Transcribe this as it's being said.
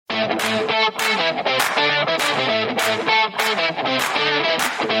Married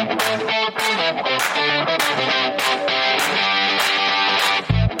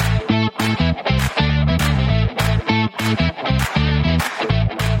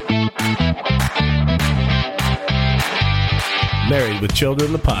with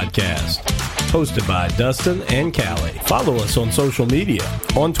Children, the podcast, hosted by Dustin and Callie. Follow us on social media,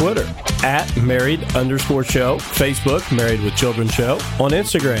 on Twitter, @married_show, Facebook, Married with Children Show, on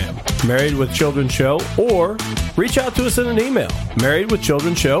Instagram, Married with Children Show, or reach out to us in an email,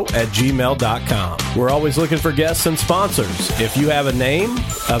 marriedwithchildrenshow@gmail.com. We're always looking for guests and sponsors. If you have a name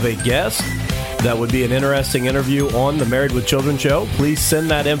of a guest that would be an interesting interview on the Married with Children show, please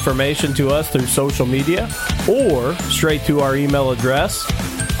send that information to us through social media or straight to our email address.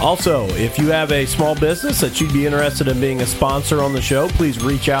 Also, if you have a small business that you'd be interested in being a sponsor on the show, please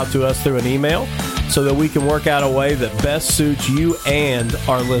reach out to us through an email so that we can work out a way that best suits you and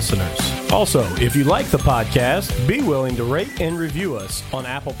our listeners. Also, if you like the podcast, be willing to rate and review us on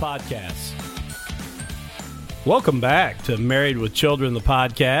Apple Podcasts. Welcome back to Married with Children, the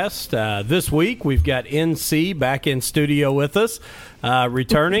podcast. This week, we've got NC back in studio with us,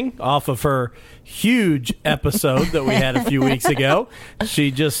 returning off of her huge episode that we had a few weeks ago.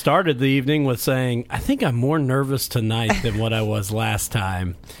 She just started the evening with saying, I think I'm more nervous tonight than what I was last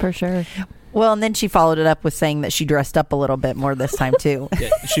time. For sure. Well, and then she followed it up with saying that she dressed up a little bit more this time, too. Yeah,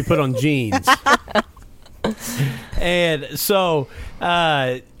 she put on jeans. And so,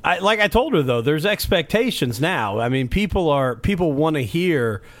 like I told her, though, there's expectations now. I mean, people want to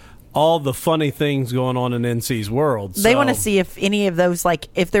hear all the funny things going on in NC's world. They want to see if any of those, like,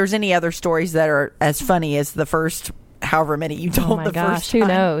 if there's any other stories that are as funny as the first however many you told my the gosh, first time. who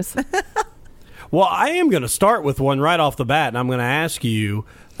knows? Well, I am going to start with one right off the bat, and I'm going to ask you,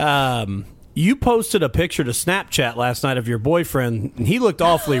 you posted a picture to Snapchat last night of your boyfriend, and he looked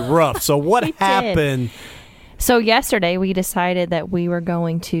awfully rough. So what happened? So yesterday we decided that we were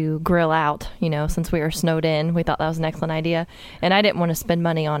going to grill out, since we were snowed in. We thought that was an excellent idea. And I didn't want to spend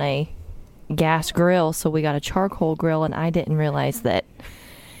money on a gas grill, so we got a charcoal grill, and I didn't realize that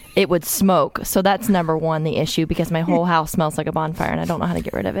it would smoke. So that's number one, the issue, because my whole house smells like a bonfire, and I don't know how to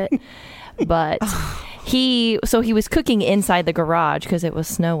get rid of it. But he was cooking inside the garage because it was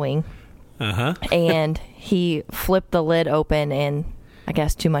snowing. Uh-huh. And he flipped the lid open, and I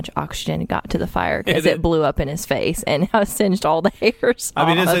guess too much oxygen got to the fire because it blew up in his face and singed all the hairs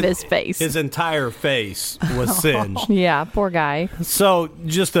off of his face. His entire face was singed. Yeah, poor guy. So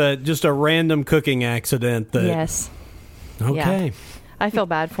just a random cooking accident. Yes. Okay. Yeah. I feel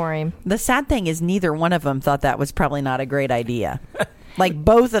bad for him. The sad thing is neither one of them thought that was probably not a great idea. Like,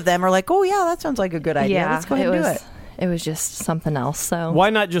 both of them are like, oh, yeah, that sounds like a good idea. Yeah, let's go ahead and do it. It was just something else. So why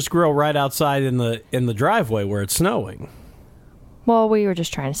not just grill right outside in the driveway where it's snowing? Well, we were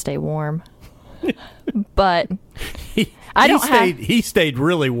just trying to stay warm. But he stayed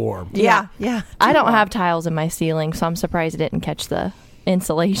really warm. Yeah. I don't have tiles in my ceiling, so I'm surprised it didn't catch the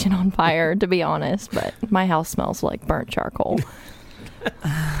insulation on fire, to be honest. But my house smells like burnt charcoal.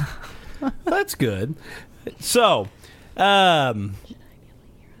 That's good. So, yeah.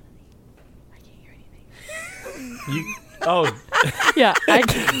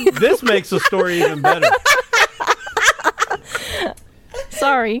 This makes the story even better. I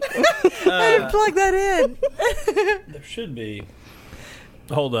Sorry. didn't plug that in. There should be.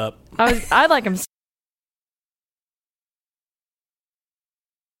 Hold up. I'd like him.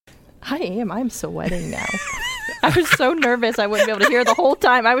 I'm sweating now. I was so nervous I wouldn't be able to hear the whole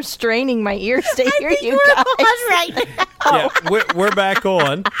time. I was straining my ears to hear you guys. Right. Yeah, we're back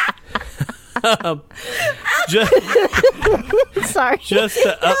on. Sorry. Just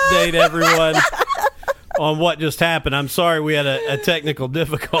to update everyone on what just happened. I'm sorry we had a technical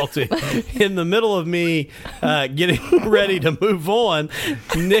difficulty. In the middle of me getting ready to move on,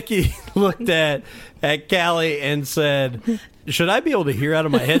 Nikki looked at Callie and said, should I be able to hear out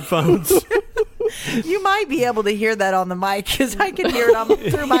of my headphones? You might be able to hear that on the mic because I can hear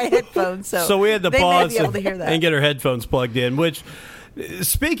it through my headphones. So we had to pause and get her headphones plugged in, which,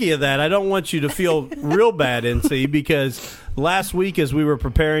 speaking of that, I don't want you to feel real bad, NC, because last week as we were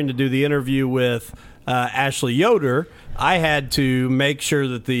preparing to do the interview with Ashley Yoder, I had to make sure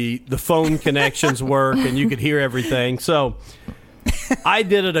that the phone connections work and you could hear everything. So I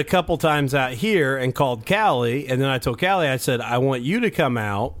did it a couple times out here and called Callie, and then I told Callie, I said, I want you to come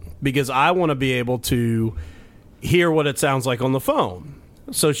out because I want to be able to hear what it sounds like on the phone.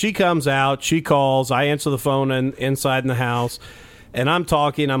 So she comes out, she calls, I answer the phone inside in the house, and I'm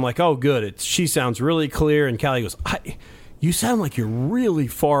talking. I'm like, oh, good. She sounds really clear. And Callie goes, you sound like you're really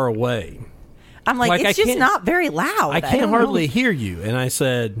far away. I'm like Like, I it's just can't- not very loud. I can't don't know. hardly hear you. And I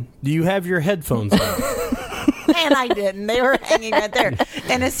said, do you have your headphones on? And I didn't. They were hanging right there.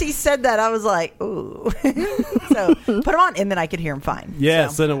 And as he said that, I was like, ooh. So put them on, and then I could hear him fine.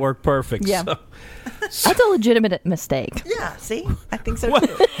 Yes, So, then it worked perfect. Yeah. So, That's a legitimate mistake. yeah, see? I think so, well,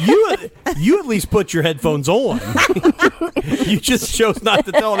 too. you at least put your headphones on. You just chose not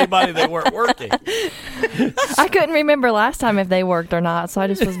to tell anybody they weren't working. I couldn't remember last time if they worked or not, so I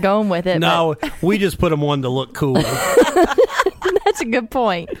just was going with it. No, we just put them on to look cool. but that's a good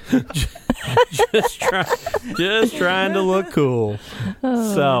point. just trying to look cool.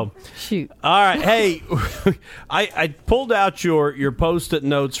 So, Shoot. all right. Hey, I pulled out your Post-it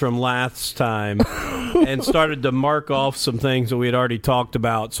notes from last time and started to mark off some things that we had already talked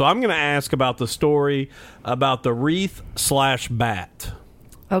about. So I'm going to ask about the story about the wreath/bat.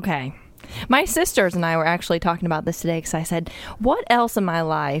 Okay. My sisters and I were actually talking about this today because I said, what else in my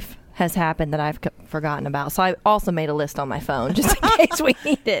life has happened that I've forgotten about? So I also made a list on my phone just in case we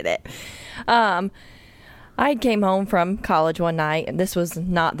needed it. I came home from college one night, and this was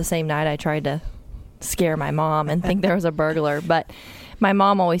not the same night I tried to scare my mom and think there was a burglar, but my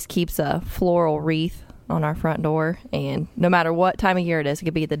mom always keeps a floral wreath on our front door, and no matter what time of year it is, it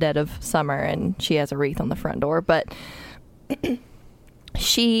could be the dead of summer, and she has a wreath on the front door, but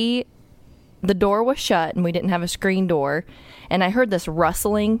the door was shut and we didn't have a screen door, and I heard this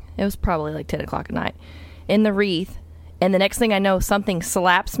rustling. It was probably like 10 o'clock at night in the wreath, and the next thing I know, something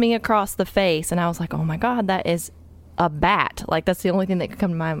slaps me across the face, and I was like, oh my God, that is a bat. Like, that's the only thing that could come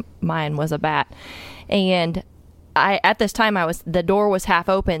to my mind was a bat. And at this time, the door was half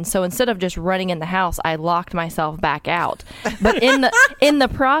open, so instead of just running in the house, I locked myself back out. But in the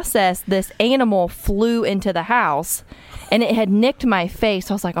process, this animal flew into the house, and it had nicked my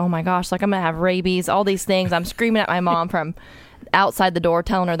face. I was like, oh my gosh, like I'm gonna have rabies, all these things. I'm screaming at my mom from outside the door,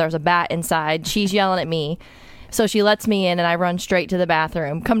 telling her there's a bat inside. She's yelling at me, so she lets me in, and I run straight to the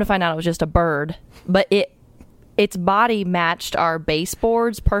bathroom. Come to find out, it was just a bird, but its body matched our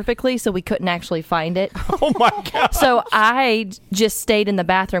baseboards perfectly, so we couldn't actually find it. Oh my God. So I just stayed in the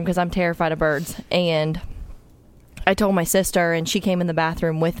bathroom because I'm terrified of birds. And I told my sister, and she came in the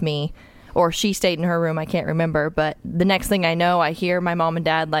bathroom with me, or she stayed in her room. I can't remember. But the next thing I know, I hear my mom and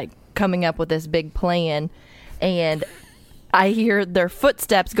dad like coming up with this big plan, and I hear their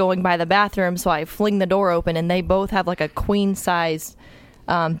footsteps going by the bathroom. So I fling the door open, and they both have like a queen size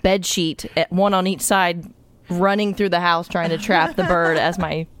bed sheet, one on each side, running through the house trying to trap the bird as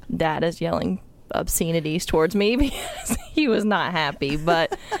my dad is yelling obscenities towards me because he was not happy.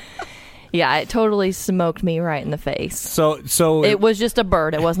 But yeah, it totally smoked me right in the face. So It was just a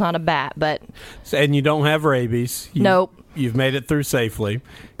bird. It was not a bat, but and you don't have rabies. Nope. You've made it through safely.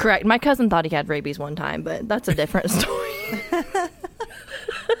 correct. My cousin thought he had rabies one time, but that's a different story.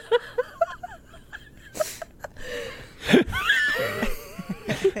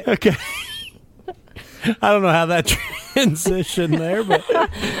 Okay. I don't know how that transitioned there, but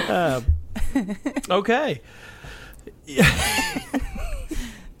okay.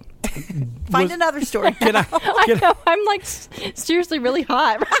 Find another story. I know. I'm like seriously really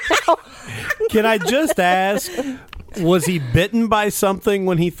hot right now. Can I just ask, was he bitten by something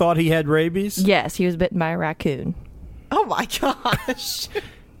when he thought he had rabies? Yes, he was bitten by a raccoon. Oh my gosh.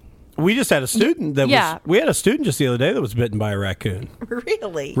 We just had a student Yeah. we had a student just the other day that was bitten by a raccoon.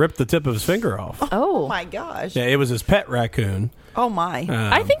 Really? Ripped the tip of his finger off. Oh Oh, my gosh. Yeah, it was his pet raccoon. Oh my.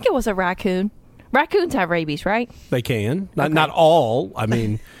 I think it was a raccoon. Raccoons have rabies, right? They can. Not all. I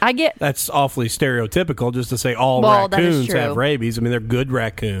mean, I get. that's awfully stereotypical just to say all Well, that is raccoons true. have rabies. I mean, they're good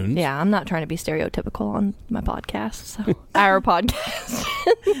raccoons. Yeah, I'm not trying to be stereotypical on my podcast. So our podcast.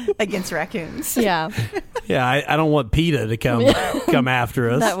 Against raccoons. Yeah, Yeah, I don't want PETA to come after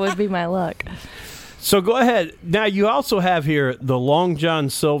us. that would be my luck. So go ahead. Now you also have here the Long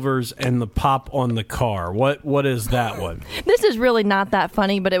John Silvers and the pop on the car. What is that one? This is really not that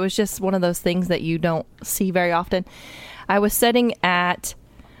funny, but it was just one of those things that you don't see very often. I was sitting at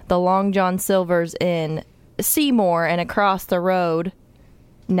the Long John Silvers in Seymour, and across the road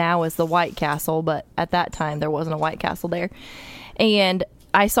now is the White Castle, but at that time there wasn't a White Castle there. And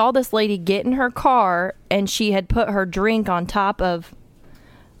I saw this lady get in her car, and she had put her drink on top of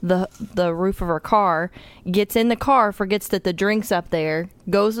the roof of her car, gets in the car, forgets that the drink's up there,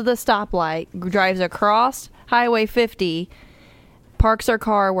 goes to the stoplight, drives across Highway 50, parks her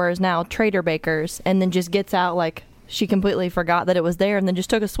car where is now Trader Baker's, and then just gets out like she completely forgot that it was there, and then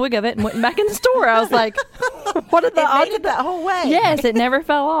just took a swig of it and went back in the store. I was like, what are the It odds made it that whole way. Yes, it never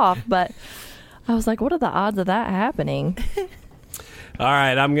fell off, but I was like, what are the odds of that happening? All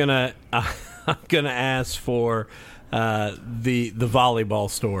right, I'm gonna ask for the volleyball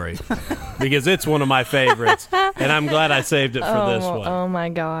story because it's one of my favorites, and I'm glad I saved it for this one. Oh my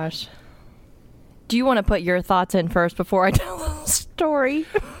gosh! Do you want to put your thoughts in first before I tell the story?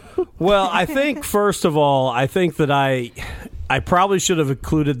 Well, I think first of all, I think that I probably should have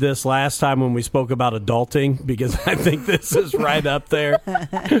included this last time when we spoke about adulting because I think this is right up there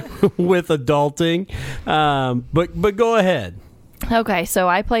with adulting. But go ahead. Okay, so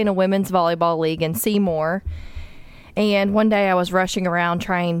I play in a women's volleyball league in Seymour, and one day I was rushing around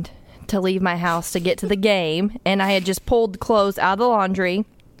trying to leave my house to get to the game, and I had just pulled clothes out of the laundry,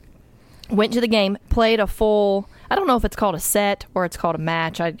 went to the game, played a full, I don't know if it's called a set or it's called a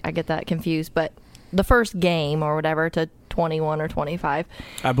match, I get that confused, but the first game or whatever to 21 or 25.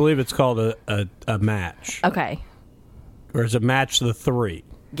 I believe it's called a match. Okay. Or is it match the 3?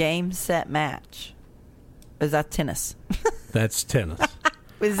 Game, set, match. Is that tennis? That's tennis.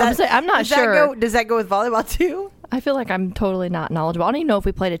 I'm not sure. Does that go with volleyball too? I feel like I'm totally not knowledgeable. I don't even know if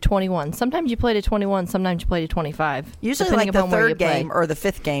we played at 21. Sometimes you played at 21, sometimes you played at 25. Usually like the third game or the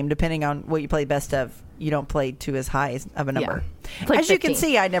fifth game, depending on what you play best of, you don't play to as high of a number. Yeah. Like as 15. You can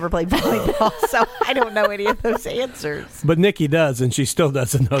see, I never played volleyball, so I don't know any of those answers. But Nikki does, and she still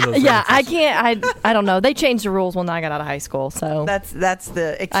doesn't know those answers. Yeah, I can't. I don't know. They changed the rules when I got out of high school, so that's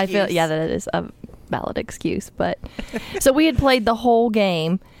the excuse. I feel that is a valid excuse. But so we had played the whole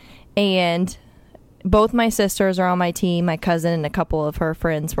game, and both my sisters are on my team. My cousin and a couple of her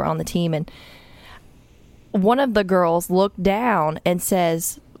friends were on the team, and one of the girls looked down and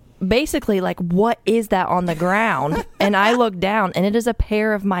says, basically, like, what is that on the ground? And I look down, and it is a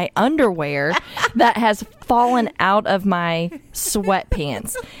pair of my underwear that has fallen out of my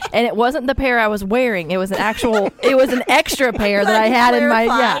sweatpants. And it wasn't the pair I was wearing. It was an extra pair that I had in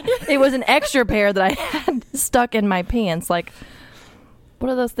my, it was an extra pair that I had stuck in my pants. Like,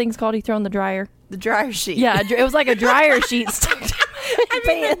 what are those things called you throw in the dryer? The dryer sheet. Yeah, it was like a dryer sheet stuck to my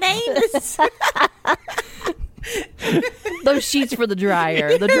pants. The name is... Those sheets for the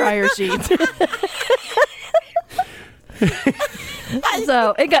dryer sheets.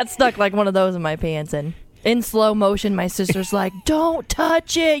 So it got stuck like one of those in my pants, and in slow motion my sister's like, don't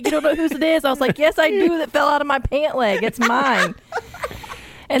touch it, you don't know whose it is. I was like, yes I do, that fell out of my pant leg, it's mine.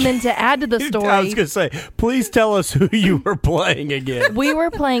 And then to add to the story, I was going to say, please tell us who you were playing again. We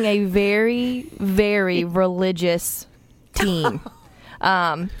were playing a very, very religious team.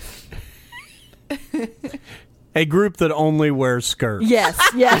 A group that only wears skirts. Yes.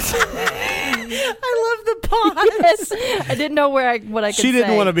 I love the pause. Yes. I didn't know what I could say. She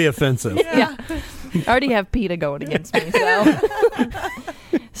didn't want to be offensive. Yeah. I already have PETA going against me.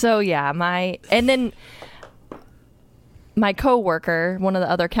 So yeah, and then my coworker, one of the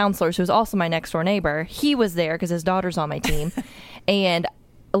other counselors, who's also my next door neighbor, he was there because his daughter's on my team. And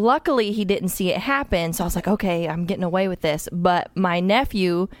luckily he didn't see it happen. So I was like, okay, I'm getting away with this. But my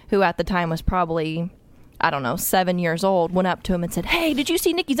nephew, who at the time was probably, I don't know, 7 years old, went up to him and said, hey, did you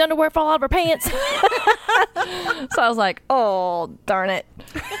see Nikki's underwear fall out of her pants? So I was like, oh, darn it.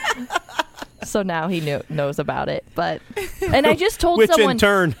 So now he knows about it. And I just told someone. Which in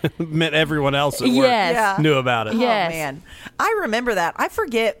turn meant everyone else at work knew about it. Yes. Oh, man. I remember that. I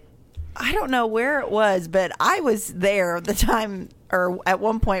forget. I don't know where it was, but I was there the time or at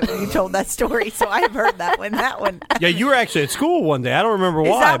one point when you told that story. So I have heard that one. Yeah, you were actually at school one day. I don't remember why.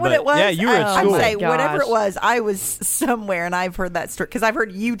 Is that what it was? Yeah, you were at school. I'd say whatever it was, I was somewhere and I've heard that story because I've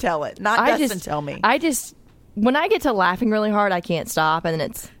heard you tell it, not Dustin tell me. When I get to laughing really hard, I can't stop. And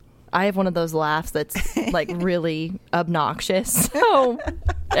then I have one of those laughs that's like really obnoxious. So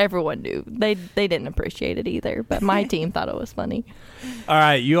everyone knew. They didn't appreciate it either, but my team thought it was funny. All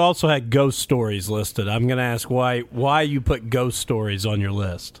right, you also had ghost stories listed. I'm going to ask why you put ghost stories on your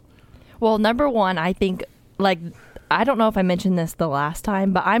list. Well, number one, I think, like, I don't know if I mentioned this the last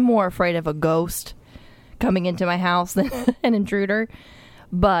time, but I'm more afraid of a ghost coming into my house than an intruder.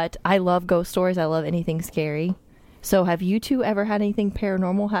 But I love ghost stories. I love anything scary. So have you two ever had anything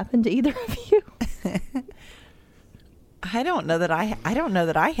paranormal happen to either of you? I don't know that I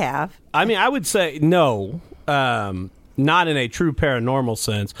have. I mean, I would say no, not in a true paranormal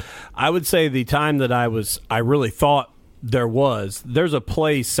sense. I would say the time that I really thought there's a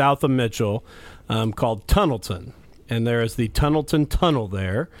place south of Mitchell called Tunnelton, and there is the Tunnelton Tunnel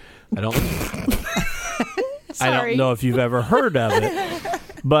there. I don't know if you've ever heard of it.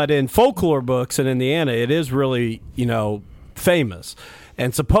 But in folklore books in Indiana, it is really, famous.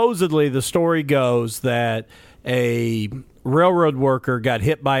 And supposedly the story goes that a railroad worker got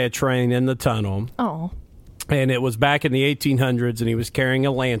hit by a train in the tunnel. Oh. And it was back in the 1800s, and he was carrying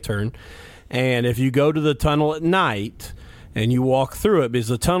a lantern. And if you go to the tunnel at night and you walk through it because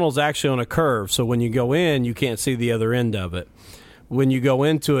the tunnel's actually on a curve. So when you go in, you can't see the other end of it. When you go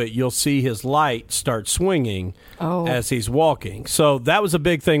into it, you'll see his light start swinging as he's walking. So that was a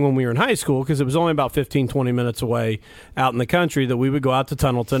big thing when we were in high school because it was only about 15, 20 minutes away out in the country that we would go out to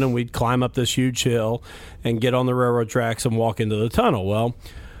Tunnelton and we'd climb up this huge hill and get on the railroad tracks and walk into the tunnel. Well,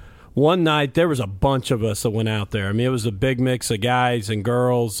 one night there was a bunch of us that went out there. I mean, it was a big mix of guys and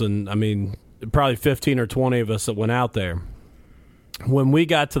girls, and I mean, probably 15 or 20 of us that went out there. When we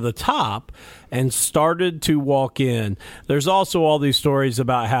got to the top and started to walk in, there's also all these stories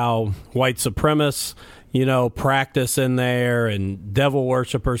about how white supremacists, practice in there and devil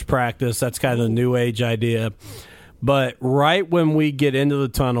worshippers practice. That's kind of the new age idea. But right when we get into the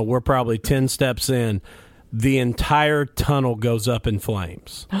tunnel, we're probably 10 steps in, the entire tunnel goes up in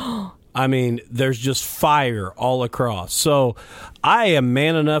flames. I mean, there's just fire all across. So I am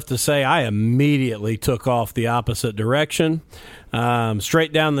man enough to say I immediately took off the opposite direction,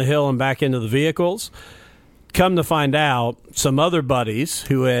 straight down the hill and back into the vehicles. Come to find out, some other buddies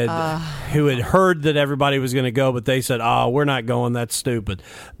who had heard that everybody was going to go, but they said, we're not going, that's stupid.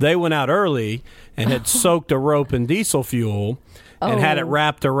 They went out early and had soaked a rope in diesel fuel and had it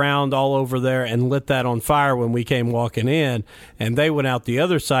wrapped around all over there and lit that on fire when we came walking in. And they went out the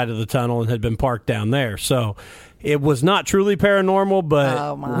other side of the tunnel and had been parked down there. So it was not truly paranormal,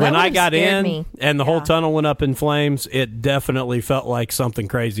 but when I got in and the whole tunnel went up in flames, it definitely felt like something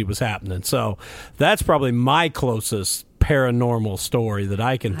crazy was happening. So that's probably my closest paranormal story that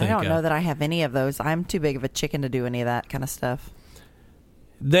I can think of. I don't know that I have any of those. I'm too big of a chicken to do any of that kind of stuff.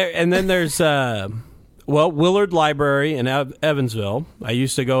 And then there's... Willard Library in Evansville. I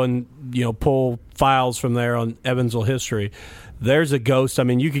used to go and pull files from there on Evansville history. There's a ghost. I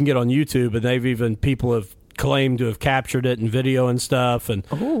mean, you can get on YouTube, and people have claimed to have captured it in video and stuff. And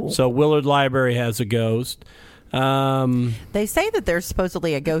so Willard Library has a ghost. They say that there's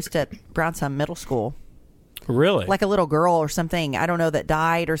supposedly a ghost at Brownstown Middle School. Really? Like a little girl or something, I don't know, that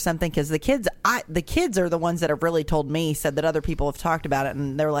died or something, because the kids are the ones that have really told me, said that other people have talked about it,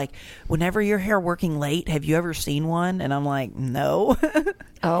 and they're like, whenever you're here working late, have you ever seen one? And I'm like, no.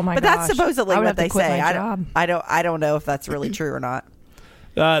 Oh my But gosh. that's supposedly what they say. I I don't know if that's really true or not.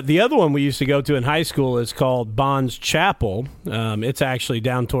 The other one we used to go to in high school is called Bond's Chapel. It's actually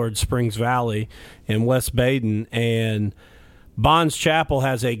down towards Springs Valley in West Baden, and Bond's Chapel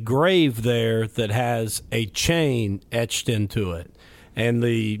has a grave there that has a chain etched into it. And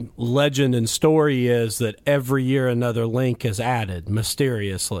the legend and story is that every year another link is added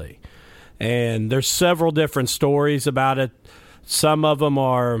mysteriously. And there's several different stories about it. Some of them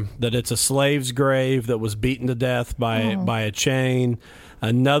are that it's a slave's grave that was beaten to death by a chain.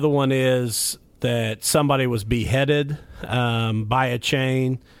 Another one is that somebody was beheaded by a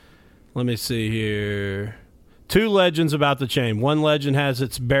chain. Let me see here. Two legends about the chain. One legend has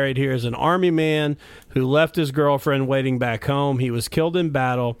it's buried here as an army man who left his girlfriend waiting back home. He was killed in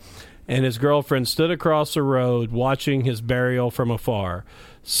battle, and his girlfriend stood across the road watching his burial from afar.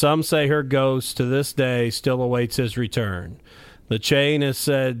 Some say her ghost to this day still awaits his return. The chain is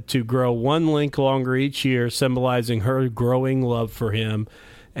said to grow one link longer each year, symbolizing her growing love for him,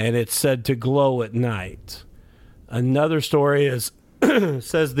 and it's said to glow at night. Another story is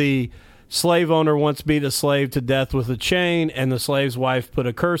says the slave owner once beat a slave to death with a chain, and the slave's wife put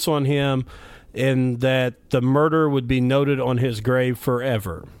a curse on him, and that the murder would be noted on his grave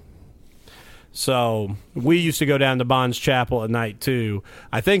forever. So we used to go down to Bond's Chapel at night, too.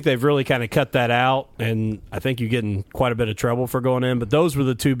 I think they've really kind of cut that out, and I think you get in quite a bit of trouble for going in, but those were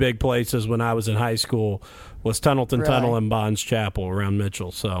the two big places when I was in high school, was Tunnelton Tunnel and Bond's Chapel around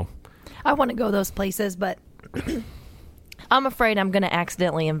Mitchell. So I want to go those places, but I'm afraid I'm going to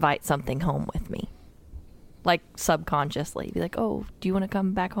accidentally invite something home with me. Like subconsciously. Be like, oh, do you want to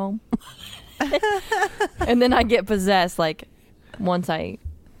come back home? And then I get possessed once I...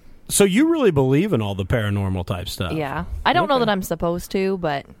 So you really believe in all the paranormal type stuff? Yeah. I don't know that I'm supposed to,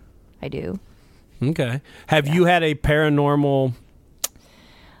 but I do. Okay. Have you had a paranormal...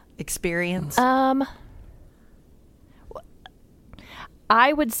 experience? I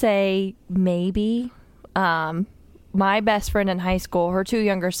would say maybe... my best friend in high school, her two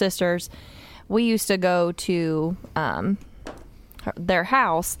younger sisters, we used to go to their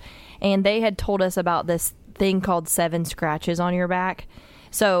house, and they had told us about this thing called 7 scratches on your back.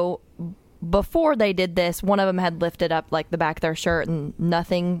 So before they did this, one of them had lifted up the back of their shirt, and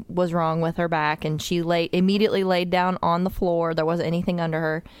nothing was wrong with her back, and she immediately laid down on the floor. There wasn't anything under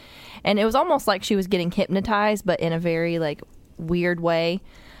her, and it was almost like she was getting hypnotized, but in a very weird way.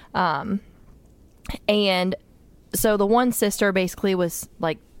 And so the one sister basically was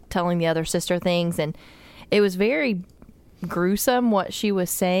telling the other sister things, and it was very gruesome what she was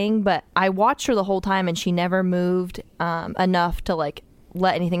saying, but I watched her the whole time and she never moved enough to like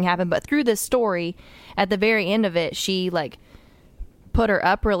let anything happen. But through this story, at the very end of it, she like put her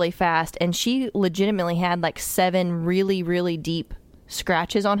up really fast, and she legitimately had like 7 really, really deep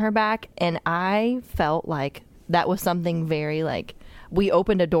scratches on her back, and I felt like that was something very like we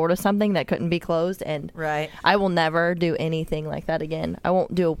opened a door to something that couldn't be closed, and Right. I will never do anything like that again. I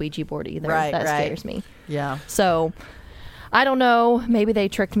won't do a Ouija board either. Right, that right. scares me. Yeah. So I don't know, maybe they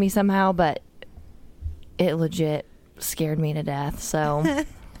tricked me somehow, but it legit scared me to death. So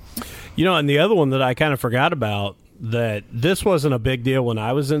You know, and the other one that I kind of forgot about, that this wasn't a big deal when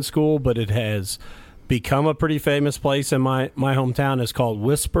I was in school, but it has become a pretty famous place in my hometown, is called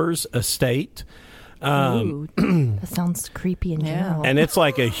Whispers Estate. ooh, that sounds creepy in Yeah. general. And it's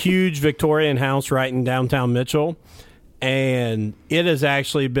like a huge Victorian house right in downtown Mitchell. And it has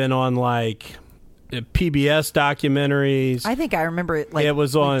actually been on like PBS documentaries. I think I remember it. Like It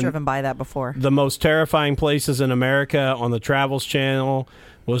was we've on driven by that before. The Most Terrifying Places in America on the Travels Channel.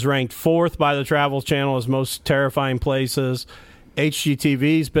 Was ranked 4th by the Travel Channel as most terrifying places.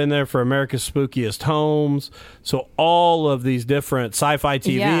 HGTV's been there for America's Spookiest Homes. So all of these different Sci-Fi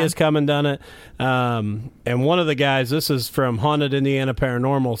TV Yeah. has come and done it. And one of the guys, this is from Haunted Indiana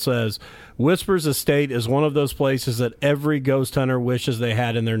Paranormal, says Whispers Estate is one of those places that every ghost hunter wishes they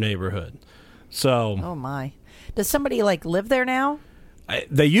had in their neighborhood. So Oh my! Does somebody like live there now?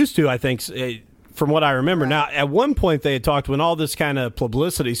 they used to, I think, from what I remember. Now, at one point they had talked, when all this kind of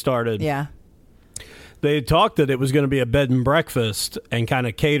publicity started, Yeah. they had talked that it was going to be a bed and breakfast and kind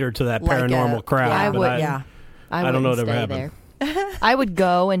of cater to that Like paranormal a- crowd. I but would- Yeah. I don't know wouldn't what ever stay happened. there. I would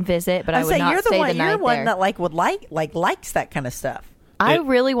go and visit, but I I would say not you're the stay one. the You're night one there. that likes that kind of stuff. I It-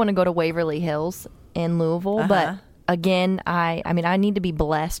 really want to go to Waverly Hills in Louisville, Uh-huh. but again, I mean, I need to be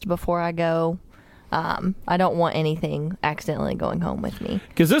blessed before I go. I don't want anything accidentally going home with me.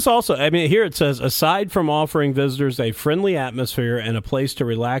 Because this also, I mean, here it says, aside from offering visitors a friendly atmosphere and a place to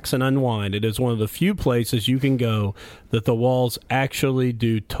relax and unwind, it is one of the few places you can go that the walls actually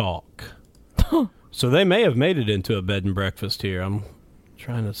do talk. So they may have made it into a bed and breakfast here. I'm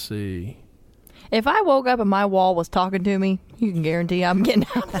trying to see. If I woke up and my wall was talking to me, you can guarantee I'm getting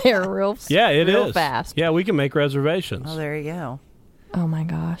out there real Yeah, it is real fast. Yeah, we can make reservations. Oh, there you go. Oh my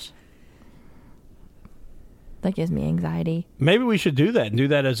gosh. That gives me anxiety. Maybe we should do that and do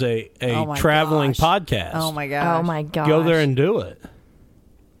that as a Oh my traveling gosh. podcast. Oh my gosh. Oh my gosh. Go there and do it.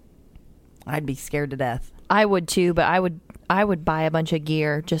 I'd be scared to death. I would too, but I would buy a bunch of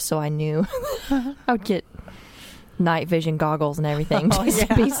gear just so I knew. I would get night vision goggles and everything just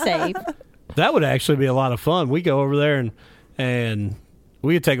to be safe. That would actually be a lot of fun. We go over there and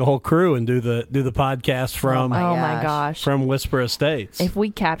we could take a whole crew and do the podcast from my Oh my gosh. gosh. from Whisper Estates. If we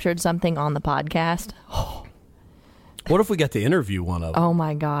captured something on the podcast, What if we got to interview one of them? oh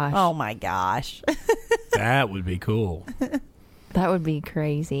my gosh. Oh my gosh. That would be cool. That would be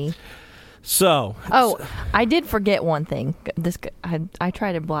crazy. So, Oh, I did forget one thing. I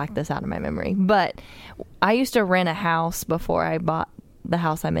try to block this out of my memory, but I used to rent a house before I bought the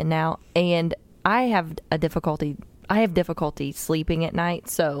house I'm in now, and I have difficulty sleeping at night,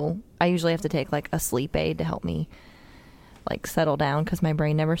 so I usually have to take like a sleep aid to help me like settle down because my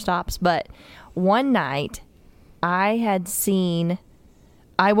brain never stops. But one night I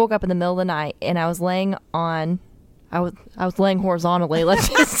woke up in the middle of the night and I was laying horizontally. Let's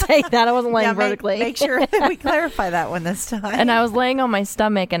just say that I wasn't laying Yeah, vertically. Make sure we clarify that one this time. And I was laying on my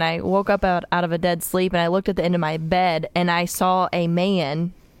stomach, and I woke up out of a dead sleep, and I looked at the end of my bed, and I saw a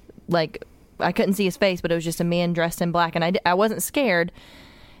man, like, I couldn't see his face, but it was just a man dressed in black, and I wasn't scared,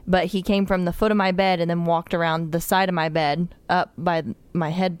 but he came from the foot of my bed and then walked around the side of my bed up by my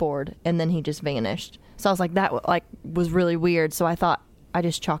headboard, and then he just vanished. So I was like, that was really weird, so I thought I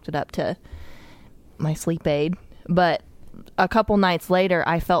just chalked it up to my sleep aid. But a couple nights later,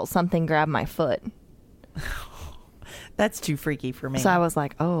 I felt something grab my foot. That's too freaky for me. So I was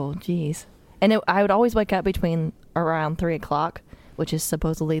like, oh, geez. And I would always wake up between around 3 o'clock, which is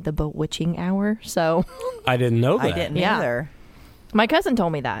supposedly the bewitching hour. So I didn't know that. I didn't Yeah. either. my cousin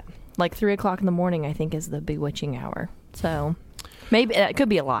told me that. Like 3 o'clock in the morning, I think, is the bewitching hour. So maybe it could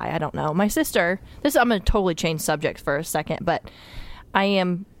be a lie. I don't know. My sister, I'm going to totally change subjects for a second, but I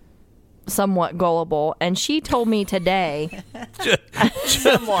am somewhat gullible. And she told me today,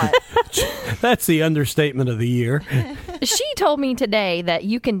 Somewhat. That's the understatement of the year. she told me today that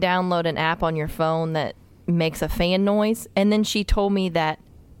you can download an app on your phone that makes a fan noise. And then she told me that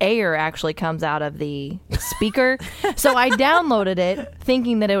air actually comes out of the speaker. So I downloaded it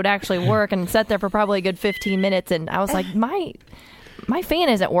thinking that it would actually work and sat there for probably a good 15 minutes. And I was like, my my fan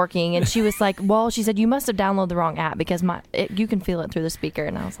isn't working. And she was like, well, she said, you must have downloaded the wrong app because you can feel it through the speaker.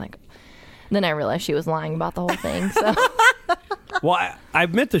 And I was like, then I realized she was lying about the whole thing. So. Well, I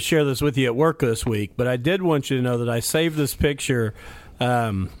meant to share this with you at work this week, but I did want you to know that I saved this picture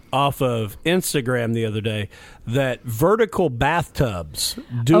off of Instagram the other day, that vertical bathtubs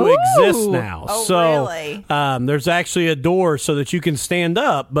do exist now. Oh, so really? There's actually a door so that you can stand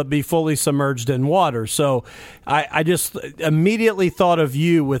up but be fully submerged in water. So I just immediately thought of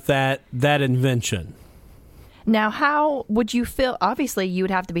you with that invention. Now, how would you feel? Obviously, you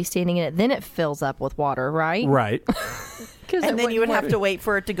would have to be standing in it. Then it fills up with water, right? Right. And then you would have to wait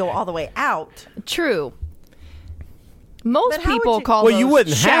for it to go all the way out. True. Most But how would people you- call Well, those you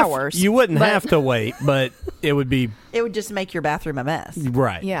wouldn't showers. have you wouldn't but- have to wait, but it would be It would just make your bathroom a mess.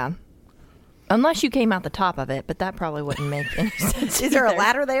 right. Yeah. Unless you came out the top of it, but that probably wouldn't make any sense. Is there a either.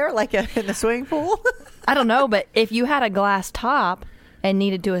 ladder there, like in the swimming pool? I don't know, but if you had a glass top and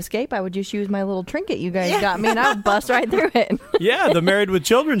needed to escape, I would just use my little trinket you guys got me, and I would bust right through it. Yeah, the Married with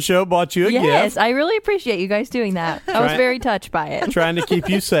Children show bought you a Yes, gift, I really appreciate you guys doing that. I was Right. very touched by it. trying to keep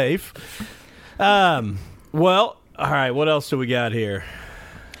you safe. Well, all right. What else do we got here?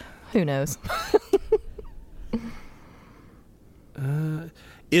 Who knows?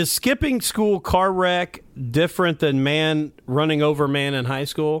 Is skipping school car wreck different than man running over man in high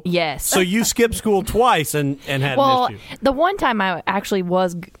school? Yes. So you skipped school twice and had Well, an issue. the one time I actually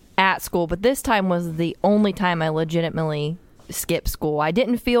was at school, but this time was the only time I legitimately skipped school. I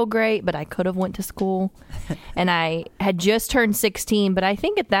didn't feel great, but I could have went to school. And I had just turned 16, but I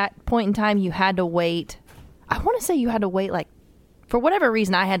think at that point in time you had to wait. I want to say you had to wait, like, for whatever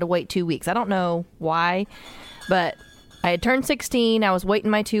reason, I had to wait 2 weeks. I don't know why, but I had turned 16. I was waiting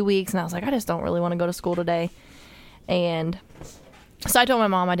my 2 weeks, and I was like, I just don't really want to go to school today. And so I told my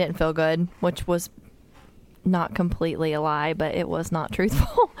mom I didn't feel good, which was not completely a lie, but it was not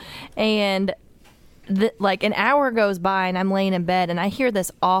truthful. And like an hour goes by, and I'm laying in bed, and I hear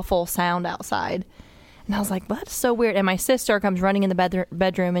this awful sound outside. And I was like, well, that's so weird. And my sister comes running in the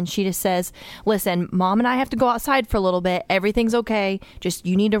bedroom, and she just says, listen, Mom and I have to go outside for a little bit. Everything's okay. Just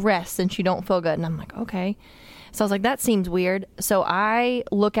you need to rest since you don't feel good. And I'm like, okay. So I was like, that seems weird. So I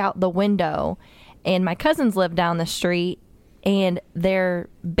look out the window, and my cousins live down the street, and their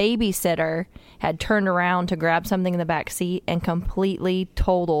babysitter had turned around to grab something in the back seat and completely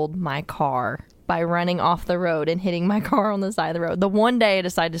totaled my car by running off the road and hitting my car on the side of the road. The one day I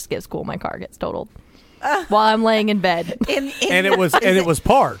decided to skip school, my car gets totaled while I'm laying in bed. And it was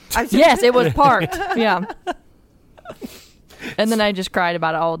parked. Yes, it was parked. Yeah. And then I just cried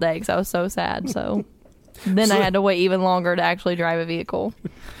about it all day because I was so sad. So then I had to wait even longer to actually drive a vehicle.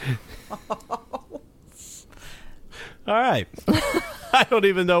 All right. I don't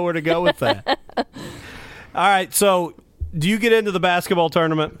even know where to go with that. All right. So do you get into the basketball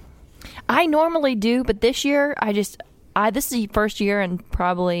tournament? I normally do, but this year this is the first year in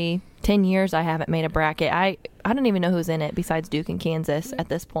probably 10 years I haven't made a bracket. I don't even know who's in it besides Duke and Kansas at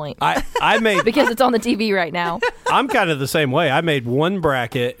this point. I made because it's on the TV right now. I'm kind of the same way. I made one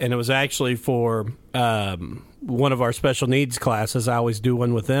bracket, and it was actually for one of our special needs classes. I always do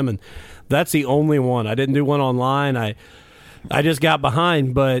one with them, and that's the only one. I didn't do one online. I just got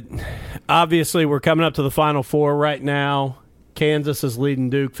behind, but obviously we're coming up to the Final Four right now. Kansas is leading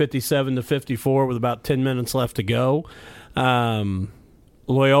Duke 57-54 with about 10 minutes left to go.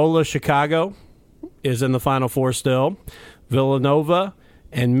 Loyola Chicago is in the Final Four still. Villanova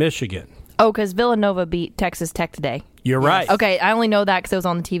and Michigan. Oh, because Villanova beat Texas Tech today. You're right. Okay, I only know that because it was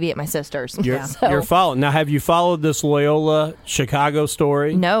on the TV at my sister's. You're following. Now, have you followed this Loyola Chicago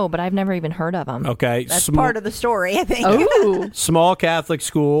story? No, but I've never even heard of them. Okay. That's part of the story, I think. Oh. Small Catholic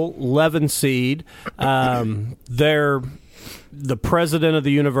school, 11 seed. They're the president of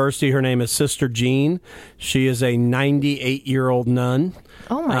the university. Her name is Sister Jean. She is a 98-year-old nun.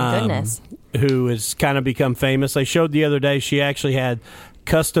 Oh, my goodness. Who has kind of become famous. They showed the other day she actually had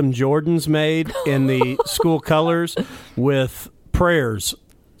custom Jordans made in the school colors with prayers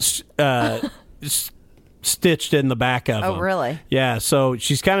stitched in the back of them. Oh, really? Yeah, so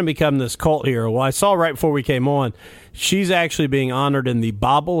she's kind of become this cult hero. Well, I saw right before we came on, she's actually being honored in the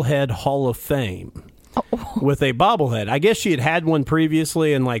Bobblehead Hall of Fame. With a bobblehead. I guess she had one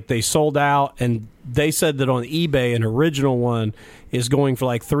previously, and like they sold out, and they said that on eBay an original one is going for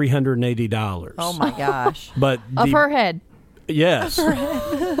like $380. Oh my gosh. But Of her head. Yes.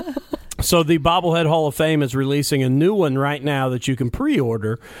 So the Bobblehead Hall of Fame is releasing a new one right now that you can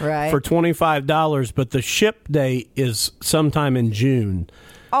pre-order Right. for $25, but the ship date is sometime in June.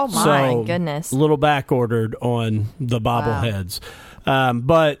 Oh my So goodness. A little back ordered on the bobbleheads.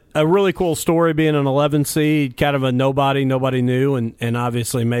 But a really cool story, being an 11 seed, kind of a nobody knew, and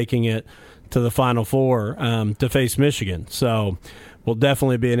obviously making it to the Final Four to face Michigan. So will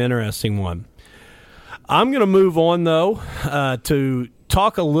definitely be an interesting one. I'm going to move on, though, to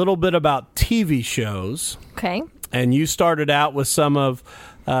talk a little bit about TV shows. Okay. And you started out with some of,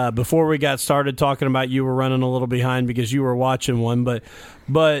 before we got started talking about, you were running a little behind because you were watching one.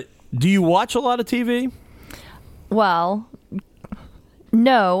 But do you watch a lot of TV? Well,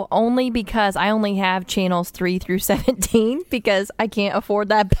 no, only because I only have channels 3 through 17 because I can't afford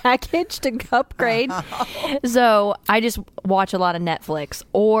that package to upgrade. So I just watch a lot of Netflix.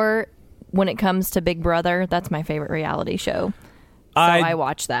 Or when it comes to Big Brother, that's my favorite reality show. So I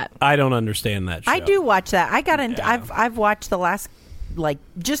watch that. I don't understand that show. I do watch that. I got into. I've watched the last,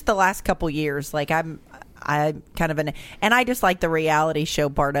 just the last couple years. I'm kind of and I just like the reality show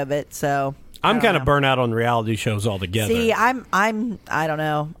part of it. So I'm kind of burnt out on reality shows altogether. See, I don't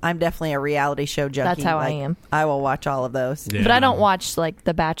know. I'm definitely a reality show junkie. That's how I am. I will watch all of those. Yeah. But I don't watch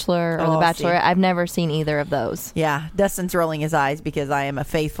The Bachelor or The Bachelorette. I've never seen either of those. Yeah, Dustin's rolling his eyes because I am a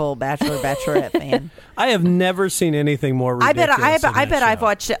faithful Bachelorette fan. I have never seen anything more ridiculous. I bet I've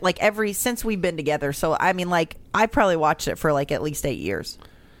watched it since we've been together. So I mean, I probably watched it for at least 8 years.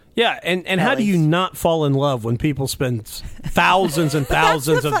 Yeah, and how do you not fall in love when people spend thousands and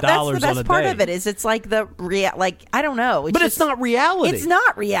thousands of dollars on a date? That's the best part of it is it's I don't know. But it's not reality. It's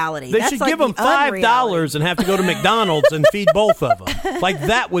not reality. They should give them $5 and have to go to McDonald's and feed both of them.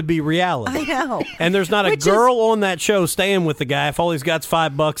 That would be reality. I know. And there's not a girl on that show staying with the guy if all he's got's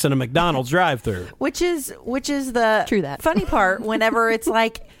 $5 in a McDonald's drive-thru. Which is the True that. funny part. Whenever it's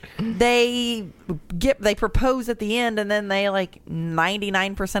they propose at the end, and then they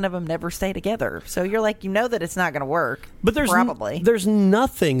 99% of them never stay together. So you're that it's not going to work. But there's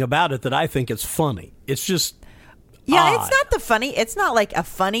nothing about it that I think is funny. It's just odd. It's not the funny. It's not a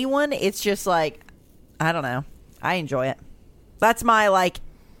funny one. It's just I don't know. I enjoy it. That's my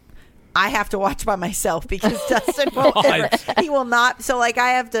I have to watch by myself because Dustin he will not. So I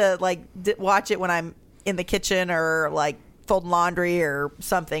have to watch it when I'm in the kitchen or folding laundry or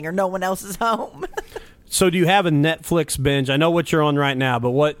something, or no one else is home. So do you have a Netflix binge? I know what you're on right now,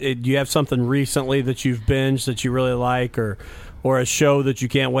 but what do you have something recently that you've binged that you really like, or a show that you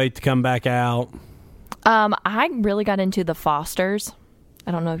can't wait to come back out? I really got into The Fosters.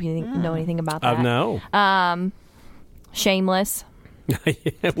 I don't know if you know anything about that. No. Shameless.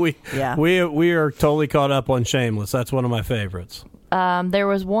 We are totally caught up on Shameless. That's one of my favorites. There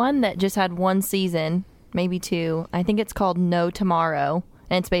was one that just had one season, maybe 2. I think it's called No Tomorrow,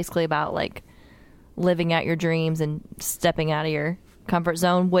 and it's basically about living out your dreams and stepping out of your comfort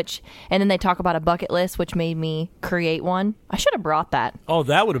zone. And then they talk about a bucket list, which made me create one. I should have brought that. Oh,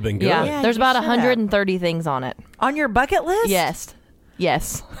 that would have been good. Yeah, there's about 130 things on it. On your bucket list?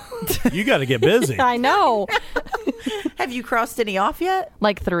 Yes. You got to get busy. I know. Have you crossed any off yet?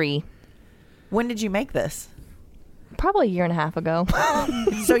 3. When did you make this? Probably a year and a half ago.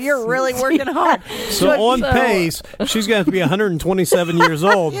 So you're really working hard. So on pace, she's going to have to be 127 years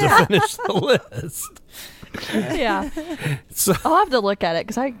old to finish the list. Yeah. So I'll have to look at it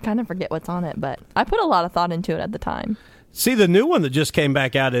because I kind of forget what's on it, but I put a lot of thought into it at the time. See, the new one that just came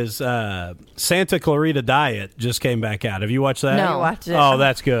back out is Santa Clarita Diet just came back out. Have you watched that? No. I watched it. Oh,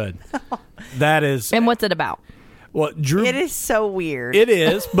 that's good. That is. And what's it about? Well, Drew. It is so weird. It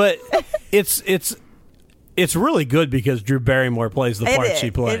is, but it's really good because Drew Barrymore plays the part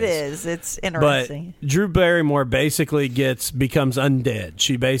she plays. It is. It's interesting. But Drew Barrymore basically becomes undead.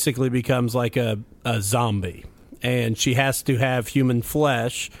 She basically becomes like a zombie, and she has to have human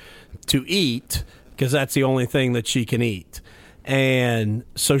flesh to eat because that's the only thing that she can eat. And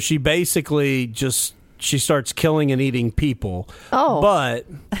so she basically she starts killing and eating people. Oh. But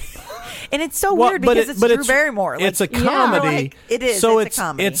and it's so weird because it's Drew Barrymore. It's a comedy. It is. So it's a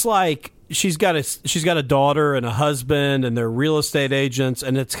comedy. It's like she's got a daughter and a husband, and they're real estate agents,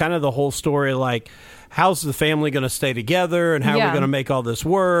 and it's kind of the whole story how's the family going to stay together, and how are we going to make all this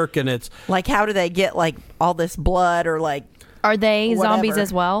work? And it's how do they get all this blood, or are they whatever. Zombies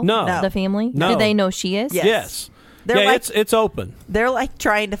as well? No. The family? No. Do they know she is? Yes. They're it's open. They're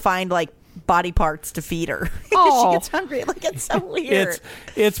trying to find body parts to feed her because Oh. she gets hungry. It's so weird.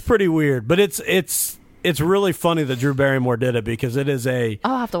 It's pretty weird, but it's really funny that Drew Barrymore did it because it is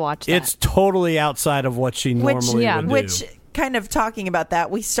I'll have to watch that. It's totally outside of what she normally would do. Which kind of talking about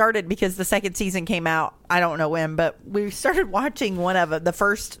that, we started because the second season came out. I don't know when, but we started watching the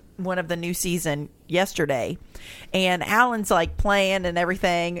first one of the new season yesterday, and Alan's playing and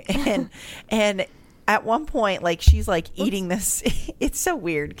everything, and at one point, like, she's like eating this. It's so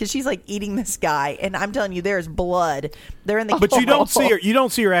weird because she's like eating this guy, and I'm telling you, there's blood. They're in the But you don't see her. You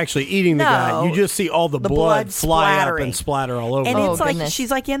don't see her actually eating the guy. You just see all the blood fly splattering up and splatter all over. And Oh, it's like goodness. she's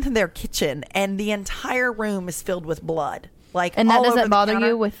like in their kitchen, and the entire room is filled with blood. Like, And that all over doesn't the bother counter.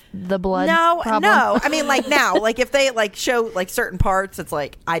 you with the blood problem? No. I mean, like, now, like, if they like show like certain parts, it's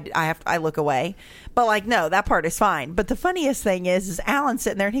like I look away. But like, no, that part is fine. But the funniest thing is Alan's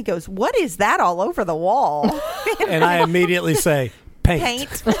sitting there and he goes, "What is that all over the wall?" And I immediately say, paint.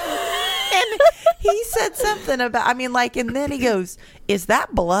 Paint. And he said something about, I mean, like, and then he goes, "Is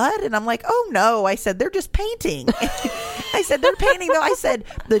that blood?" And I'm like, "Oh no." I said, "They're just painting." I said, "They're painting though." I said,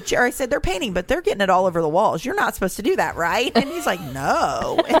 I said, "They're painting, but they're getting it all over the walls. You're not supposed to do that, right?" And he's like,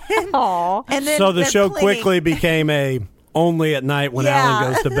 "No." Aw. And then So the they're show cleaning- quickly became a only at night when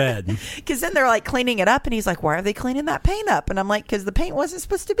Alan goes to bed. Because then they're like cleaning it up, and he's like, "Why are they cleaning that paint up?" And I'm like, "Because the paint wasn't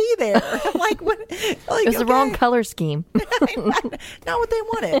supposed to be there." I'm like, "What?" Like, It was the wrong color scheme. Not what they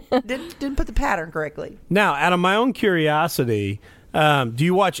wanted. Didn't put the pattern correctly. Now, out of my own curiosity, do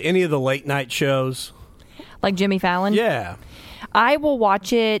you watch any of the late night shows? Like Jimmy Fallon? Yeah. I will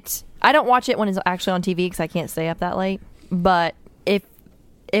watch it. I don't watch it when it's actually on TV because I can't stay up that late. But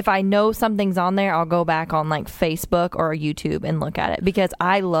if I know something's on there, I'll go back on like Facebook or YouTube and look at it because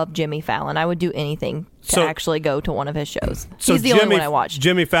I love Jimmy Fallon. I would do anything to actually go to one of his shows. So He's the only one I watch.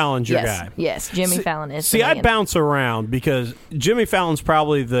 Jimmy Fallon's your yes, guy. yes, Jimmy Fallon is. See, the I man. bounce around because Jimmy Fallon's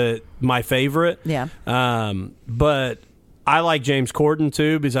probably my favorite. Yeah. But I like James Corden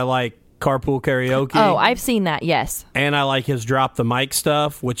too because I like Carpool Karaoke. Oh, I've seen that. Yes. And I like his drop the mic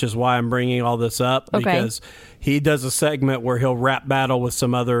stuff, which is why I'm bringing all this up because he does a segment where he'll rap battle with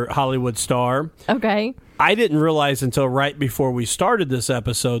some other Hollywood star. Okay. I didn't realize until right before we started this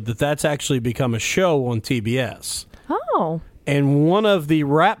episode that that's actually become a show on TBS. Oh. And one of the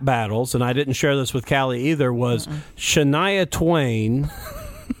rap battles, and I didn't share this with Callie either, was Shania Twain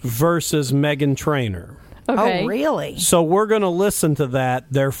versus Meghan Trainor. Okay. Oh, really? So we're going to listen to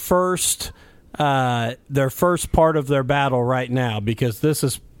that, their first part of their battle right now, because this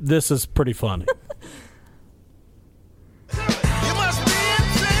is pretty funny. You must be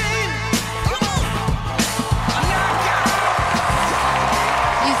insane. Come on.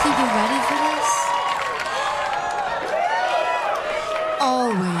 You think you're ready for this?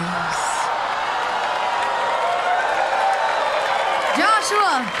 Always.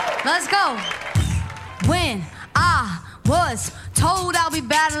 Joshua, let's go. When I was told I'll be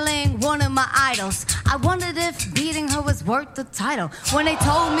battling one of my idols, I wondered if beating her was worth the title. When they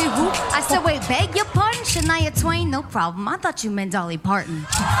told me who, I said, wait, beg your pardon? Shania Twain, no problem. I thought you meant Dolly Parton.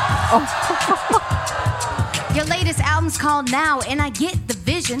 Your latest album's called Now, and I get the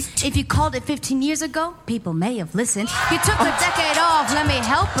vision. If you called it 15 years ago, people may have listened. You took a decade off, let me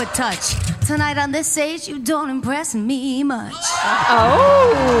help but touch. Tonight on this stage, you don't impress me much.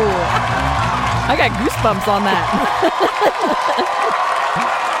 Oh. I got goosebumps on that.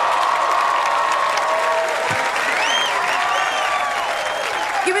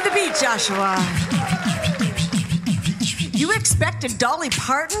 Give me the beat, Joshua. You expected Dolly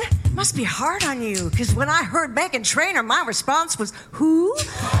Parton? Must be hard on you, because when I heard Meghan Trainor, my response was, who?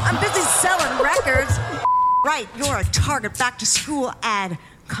 I'm busy selling records. Right, you're a Target back-to-school ad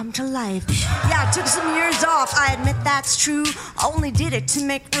come to life. Yeah, I took some years off, I admit that's true. Only did it to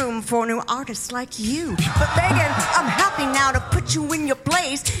make room for new artists like you. But Meghan, I'm happy now to put you in your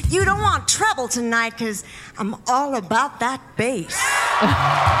place. You don't want trouble tonight, because I'm all about that bass.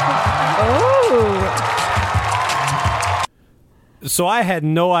 Oh. So I had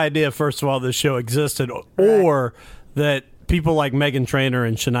no idea, first of all, this show existed, or that people like Meghan Trainor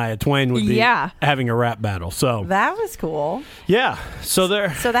and Shania Twain would be having a rap battle. So That was cool. yeah, so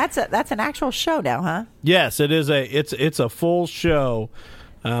there. So that's an actual show now, huh? Yes, it is it's a full show.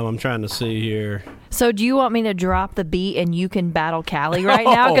 I'm trying to see here. So do you want me to drop the beat and you can battle Callie right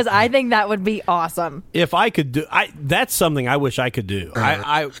now? Because I think that would be awesome. If I could do, that's something I wish I could do.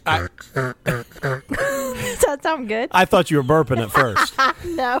 Does that sound good? I thought you were burping at first.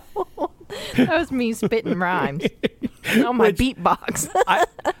 No. That was me spitting rhymes on my beatbox.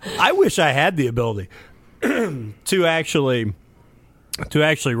 I wish I had the ability to actually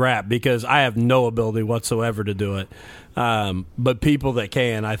rap, because I have no ability whatsoever to do it. But people that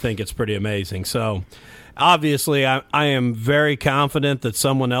can, I think it's pretty amazing. So obviously I am very confident that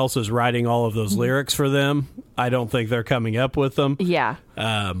someone else is writing all of those lyrics for them. I don't think they're coming up with them. Yeah.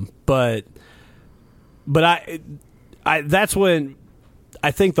 But I that's when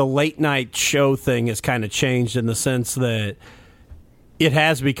I think the late night show thing has kind of changed, in the sense that it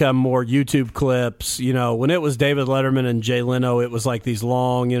has become more YouTube clips. You know, when it was David Letterman and Jay Leno, it was like these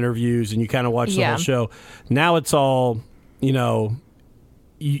long interviews and you kind of watch the whole show. Now it's all, you know,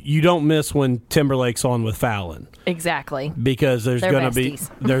 you don't miss when Timberlake's on with Fallon. Exactly. Because there's They're going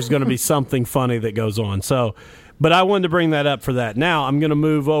to be something funny that goes on. So, but I wanted to bring that up for that. Now I'm going to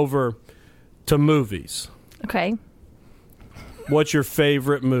move over to movies. Okay. What's your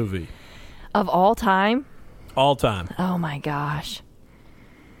favorite movie? Of all time? All time. Oh my gosh.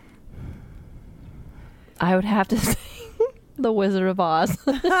 I would have to say The Wizard of Oz.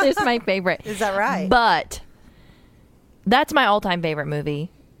 It's my favorite. Is that right? But that's my all-time favorite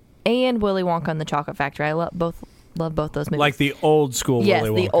movie. And Willy Wonka and the Chocolate Factory. I love both those movies. Like the old school yes,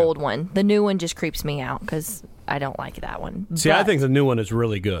 Willy Wonka. the old one. The new one just creeps me out because I don't like that one. See, But I think the new one is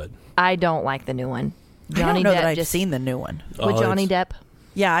really good. I don't like the new one. I don't Johnny know Depp that I've just seen the new one. with Johnny Depp.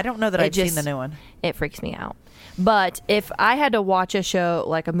 Yeah, I don't know that It I've seen just- the new one. It freaks me out. But if I had to watch a show,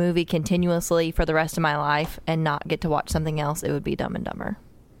 like a movie, continuously for the rest of my life and not get to watch something else, it would be Dumb and Dumber.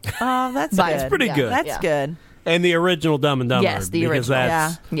 Oh, that's But- good. It's pretty good. That's Yeah. good. And the original Dumb and Dumber. Yes, the because original.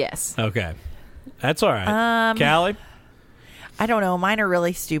 That's, Yes. Okay. That's all right. Callie? I don't know. Mine are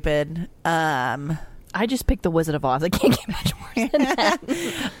really stupid. I just picked The Wizard of Oz. I can't get much worse than that.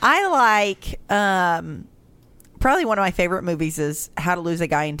 I like probably one of my favorite movies is How to Lose a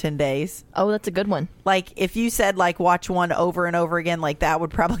Guy in 10 Days. Oh, that's a good one. Like if you said like watch one over and over again, like that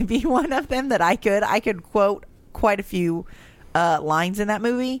would probably be one of them that I could quote quite a few lines in that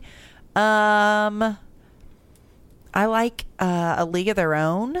movie. I like A League of Their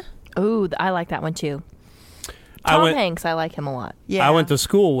Own. Ooh, I like that one too. I Tom went- Hanks, I like him a lot. Yeah, I went to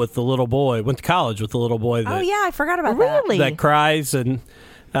school with the little boy, went to college with the little boy that, Oh yeah, I forgot about Really? that cries. And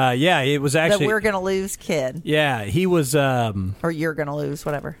yeah, it was that. actually. That we're gonna lose, kid, yeah, he was or you're gonna lose,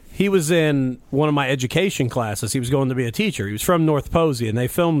 whatever. he was in one of my education classes. He was going to be a teacher. He was from North Posey, and they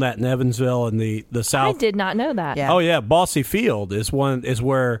filmed that in Evansville and the I South. did not know that. Yeah. Oh yeah, Bossy Field is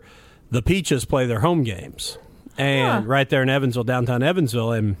where the Peaches play their home games, and right there in Evansville, downtown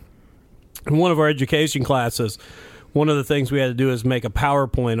Evansville. And in one of our education classes, one of the things we had to do is make a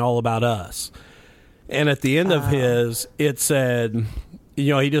PowerPoint all about us. And at the end of his, it said,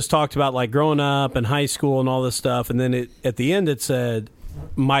 you know, he just talked about like growing up and high school and all this stuff. And then at the end, it said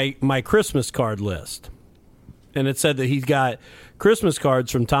my Christmas card list. And it said that he's got Christmas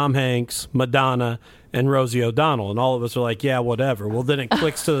cards from Tom Hanks, Madonna, and Rosie O'Donnell. And all of us are like, yeah, whatever. Well, then it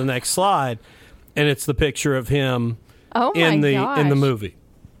clicks to the next slide, and it's the picture of him Oh my in the gosh. movie.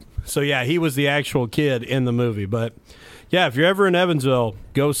 So yeah, he was the actual kid in the movie. But yeah, if you're ever in Evansville,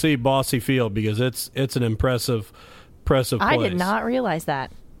 go see Bossy Field because it's an impressive place. I did not realize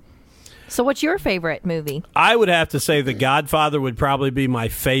that. So what's your favorite movie? I would have to say The Godfather would probably be my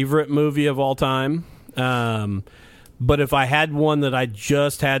favorite movie of all time. But if I had one that I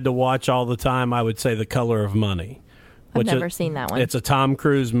just had to watch all the time, I would say The Color of Money. I've never seen that one. It's a Tom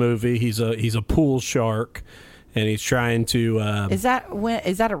Cruise movie. He's a pool shark, and he's trying to. Is that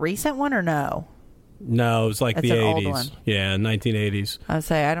a recent one or no? No, it was like That's the an old 80s. one. Yeah, 1980s. I would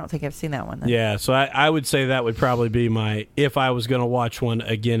say I don't think I've seen that one. Then. Yeah, so I would say that would probably be my, if I was going to watch one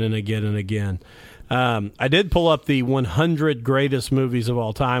again and again and again. I did pull up the 100 greatest movies of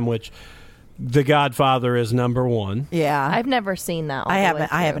all time, which The Godfather is number one. Yeah, I've never seen that. all I the way haven't. I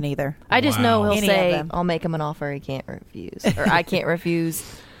through. haven't either. I just know Wow. he'll Any of say, them. "I'll make him an offer he can't refuse," or "I can't refuse."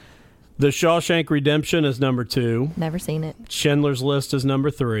 The Shawshank Redemption is number 2. Never seen it. Schindler's List is number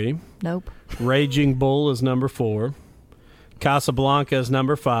 3. Nope. Raging Bull is number 4. Casablanca is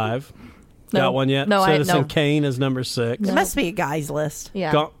number 5. No. Got one yet? No, Citizen no. Kane is number 6. It must be a guy's list.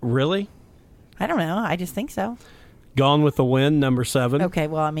 Yeah. Really? I don't know. I just think so. Gone with the Wind, number 7. Okay.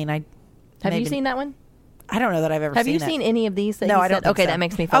 Well, I mean, Have maybe- you seen that one? I don't know that I've ever Have seen you it. seen any of these? That No, you I don't. said? think Okay, so. that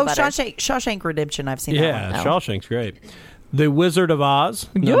makes me feel Oh, better. Shawshank Redemption. I've seen that Yeah, one. Shawshank's great. The Wizard of Oz,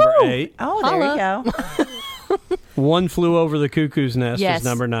 number Yo! 8. Oh, there Holla. you go. One Flew Over the Cuckoo's Nest Yes. is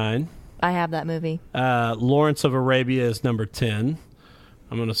number 9. I have that movie. Lawrence of Arabia is number 10.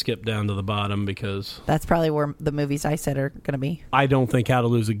 I'm going to skip down to the bottom because That's probably where the movies I said are going to be. I don't think How to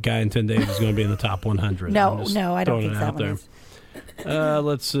Lose a Guy in 10 Days is going to be in the top 100. No, I'm just no, I don't throwing think it that out one there. is.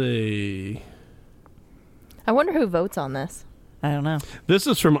 Let's see. I wonder who votes on this. I don't know. This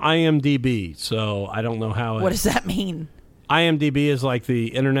is from IMDb, so I don't know how. What does that mean? IMDb is like the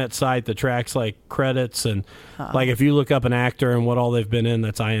internet site that tracks like credits and like if you look up an actor and what all they've been in,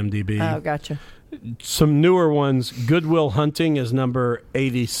 that's IMDb. Oh, gotcha. Some newer ones. Goodwill Hunting is number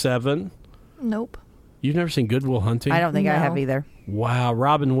 87. Nope. You've never seen Goodwill Hunting? I don't think I No. have either. Wow,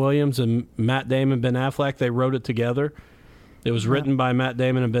 Robin Williams and Matt Damon, Ben Affleck, they wrote it together. It was written by Matt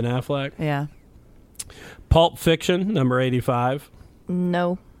Damon and Ben Affleck. Yeah. Pulp Fiction, number 85.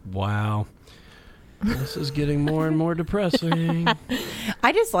 No. Wow. This is getting more and more depressing.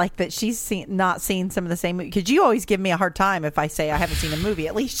 I just like that she's not seen some of the same movies, because you always give me a hard time if I say I haven't seen a movie.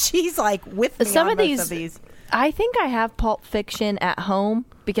 At least she's like with me Some on of most these, I think I have Pulp Fiction at home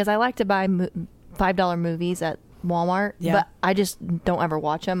because I like to buy $5 movies at Walmart, Yeah. but I just don't ever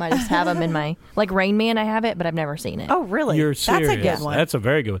watch them. I just have them in my, like Rain Man, I have it, but I've never seen it. Oh, really? You're serious. That's a good one. That's a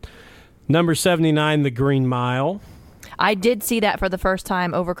very good one. Number 79, The Green Mile. I did see that for the first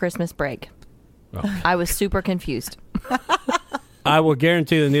time over Christmas break. Oh. I was super confused. I will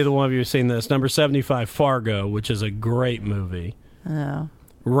guarantee that neither one of you have seen this. Number 75, Fargo, which is a great movie. Oh.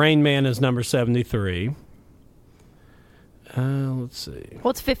 Rain Man is number 73. Let's see.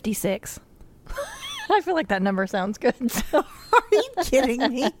 What's 56? I feel like that number sounds good. Are you kidding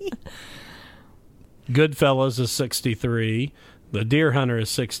me? Goodfellas is 63. The Deer Hunter is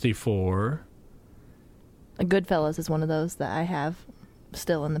 64. Goodfellas is one of those that I have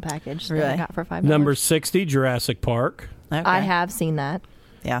still in the package that I Really? got for $5. Number 60, Jurassic Park. Okay. I have seen that.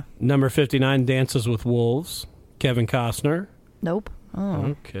 Yeah. Number 59, Dances with Wolves. Kevin Costner. Nope.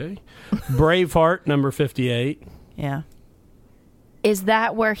 Okay. Braveheart, number 58. Yeah. Is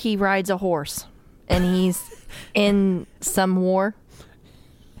that where he rides a horse and he's in some war?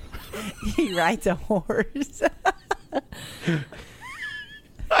 He rides a horse.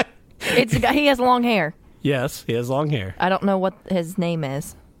 He has long hair. Yes, he has long hair. I don't know what his name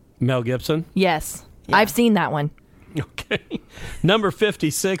is. Mel Gibson. Yes. Yeah. I've seen that one. Okay. Number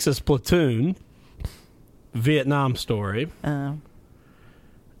 56 is Platoon. Vietnam story. Yeah,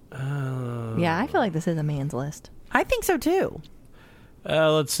 I feel like this is a man's list. I think so too.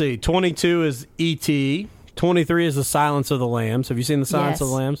 Let's see. 22 is E.T. 23 is The Silence of the Lambs. Have you seen The Silence of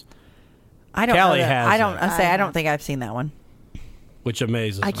the Yes. Lambs? I don't Callie know that. has I don't. it. I don't think I've seen that one. Which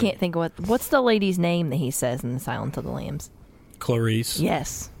amazes I me. can't think of what's the lady's name that he says in The Silence of the Lambs. Clarice.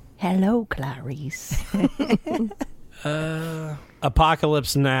 Yes. Hello, Clarice.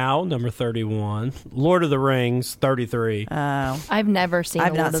 Apocalypse Now, number 31. Lord of the Rings, 33. I've never seen. I've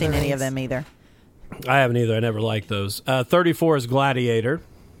Lord not of seen the any Rings. of them either. I haven't either. I never liked those. 34 is Gladiator.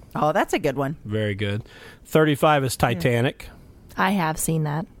 Oh, that's a good one. Very good. 35 is Titanic. I have seen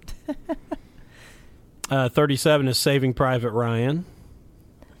that. 37 is Saving Private Ryan.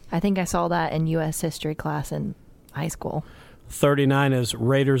 I think I saw that in U.S. history class in high school. 39 is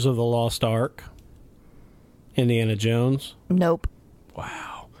Raiders of the Lost Ark. Indiana Jones. Nope.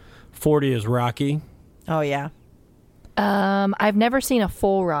 Wow. 40 is Rocky. Oh yeah. I've never seen a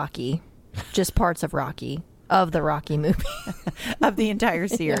full Rocky, just parts of Rocky, of the Rocky movie. Of the entire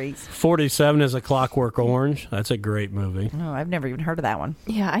series. 47 is A Clockwork Orange. That's a great movie. Oh, I've never even heard of that one.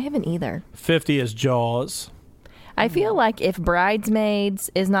 Yeah, I haven't either. 50 is Jaws. I feel like if Bridesmaids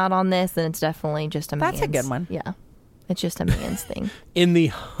is not on this, then it's definitely just a man's. That's a good one. Yeah. It's just a man's thing. In the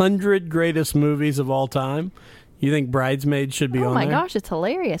 100 greatest movies of all time, you think Bridesmaids should be Oh on my there? gosh, it's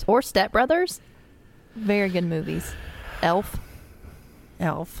hilarious. Or Step Brothers. Very good movies. Elf.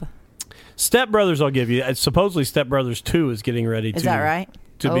 Elf. Step Brothers, I'll give you. Supposedly, Step Brothers 2 is getting ready Is that right?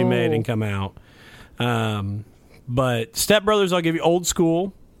 to be made Oh. and come out. But Step Brothers, I'll give you. Old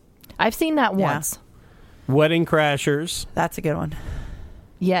School, I've seen that Yeah. once. Wedding Crashers. That's a good one.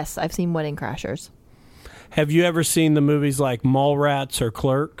 Yes, I've seen Wedding Crashers. Have you ever seen the movies like Mallrats or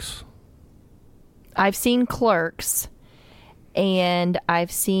Clerks? I've seen Clerks, and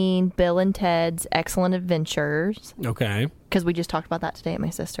I've seen Bill and Ted's Excellent Adventures, Okay. because we just talked about that today at my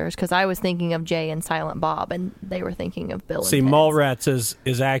sister's, because I was thinking of Jay and Silent Bob, and they were thinking of Bill See, and Ted's. Mallrats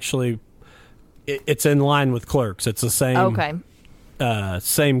is actually it's in line with Clerks. It's the same Okay.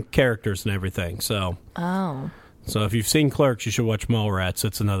 same characters and everything. So if you've seen Clerks, you should watch Mallrats.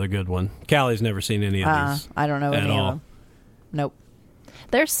 It's another good one. Callie's never seen any of these. I don't know at any all. of them. Nope.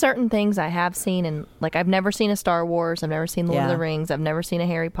 There's certain things I have seen, and like I've never seen a Star Wars, I've never seen Lord of Yeah. the Rings, I've never seen a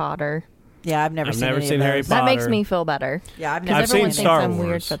Harry Potter. Yeah, I've never I've seen never any seen of Harry those. Potter. That makes me feel better. Yeah, I've Because never I've seen everyone seen thinks Star I'm weird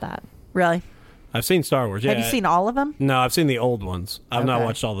Wars. for that. Really? I've seen Star Wars. Yeah. Have you seen all of them? No, I've seen the old ones. I've not Okay.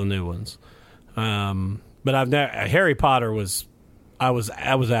 watched all the new ones. But I've never. Harry Potter was. I was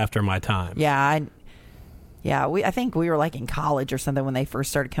after my time. Yeah, I think we were like in college or something when they first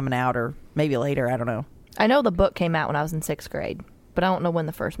started coming out, or maybe later. I don't know. I know the book came out when I was in 6th grade, but I don't know when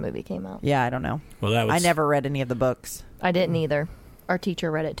the first movie came out. Yeah, I don't know. Well, that was. I never read any of the books. I didn't either. Our teacher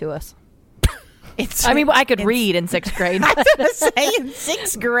read it to us. It's, I mean, I could read in 6th grade. I was gonna say in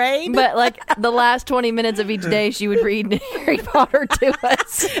 6th grade. But like the last 20 minutes of each day, she would read Harry Potter to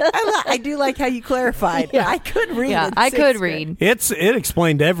us. I do like how you clarified. Yeah. I could read. Yeah, in I could 6th grade. read. It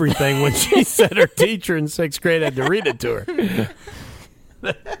explained everything when she said her teacher in 6th grade had to read it to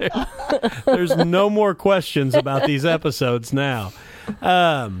her. There's no more questions about these episodes now.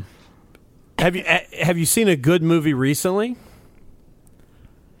 Have you seen a good movie recently?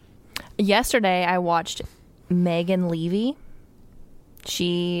 Yesterday, I watched Megan Levy.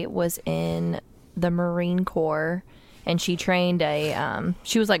 She was in the Marine Corps, and she trained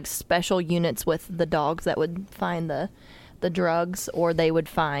she was like special units with the dogs that would find the drugs, or they would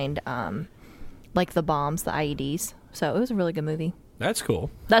find like the bombs, the IEDs. So it was a really good movie. That's cool.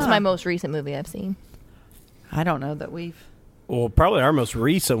 That's my most recent movie I've seen. I don't know that we've. Well, probably our most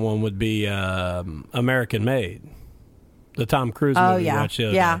recent one would be American Made, the Tom Cruise movie. Oh we yeah, watched the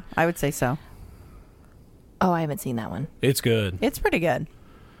other yeah. day. I would say so. Oh, I haven't seen that one. It's good. It's pretty good.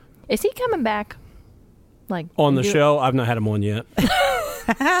 Is he coming back? Like On the show, I've not had him on yet.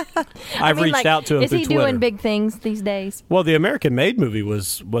 I've reached out to him is through he Twitter. doing big things these days? Well, the American Made movie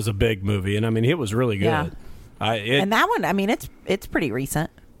was a big movie, and I mean, it was really good. Yeah. And that one, I mean, it's pretty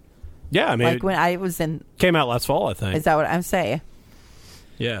recent. Yeah, I mean, Like when I was in. it came out last fall, I think. Is that what I'm saying?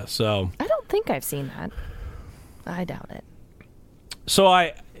 Yeah, so I don't think I've seen that. I doubt it.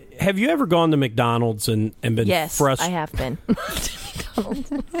 Have you ever gone to McDonald's and been Yes, frustrated? I have been.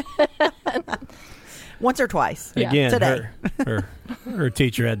 Once or twice. Yeah. Again, Today. her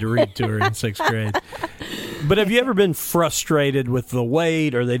teacher had to read to her in 6th grade. But have you ever been frustrated with the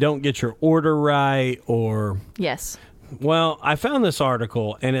wait, or they don't get your order right, or... Yes. Well, I found this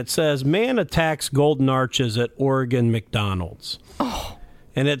article, and it says, man attacks golden arches at Oregon McDonald's. Oh.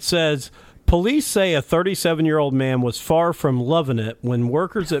 And it says, police say a 37-year-old man was far from loving it when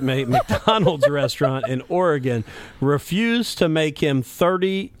workers at McDonald's restaurant in Oregon refused to make him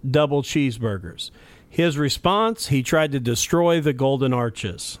 30 double cheeseburgers. His response, he tried to destroy the golden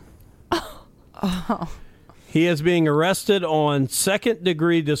arches. Oh. He is being arrested on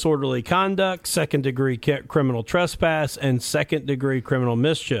second-degree disorderly conduct, second-degree criminal trespass, and second-degree criminal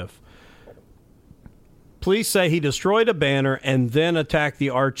mischief. Police say he destroyed a banner and then attacked the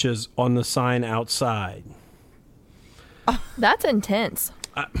arches on the sign outside. That's intense.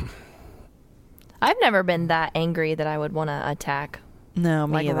 I've never been that angry that I would want to attack No,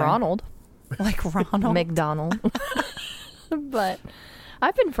 me like either. Ronald Like Ronald. McDonald. But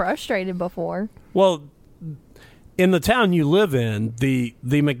I've been frustrated before. Well, in the town you live in, the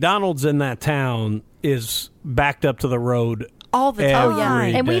McDonald's in that town is backed up to the road All the time.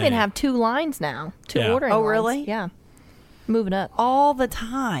 every And we even day. have 2 lines now. 2 Yeah. ordering Oh, lines. really? Yeah. Moving up. All the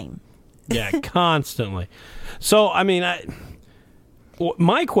time. Yeah, constantly. So, I mean,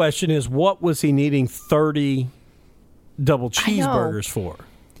 my question is, what was he needing 30 double cheeseburgers for?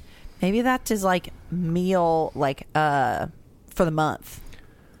 Maybe that's his like meal, like for the month,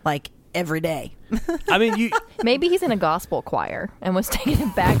 like every day. I mean, Maybe he's in a gospel choir and was taking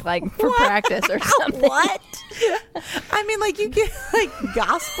it back like for practice or something. What? I mean, like you get like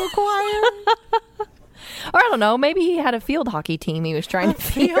gospel choir. Or I don't know, maybe he had a field hockey team he was trying to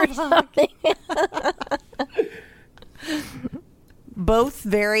feed or field something. Both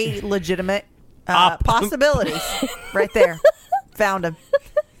very legitimate possibilities, right there. Found them.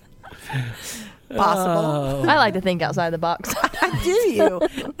 Possible. I like to think outside the box. Do you?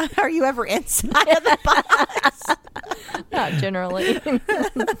 Are you ever inside of the box? Not generally.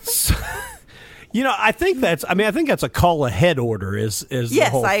 you know, I think that's a call ahead order is the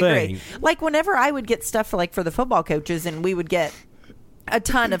Yes, whole I thing. agree. Like whenever I would get stuff for the football coaches, and we would get a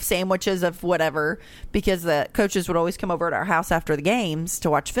ton of sandwiches of whatever, because the coaches would always come over at our house after the games to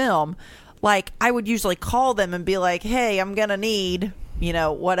watch film. Like I would usually call them and be like, "Hey, I'm gonna need,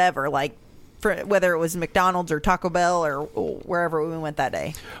 whatever, like." For whether it was McDonald's or Taco Bell or wherever we went that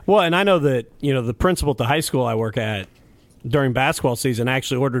day. Well, and I know that, the principal at the high school I work at during basketball season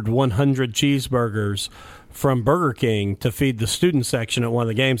actually ordered 100 cheeseburgers from Burger King to feed the student section at one of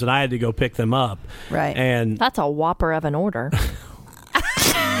the games, and I had to go pick them up. Right. And That's a whopper of an order.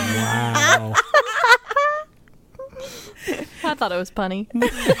 wow. I thought it was funny.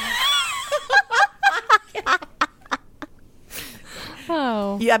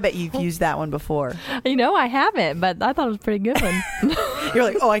 Oh. Yeah, I bet you've used that one before. I haven't, but I thought it was a pretty good one. You're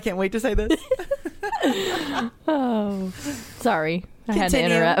like, oh, I can't wait to say this. Oh. Sorry. I had to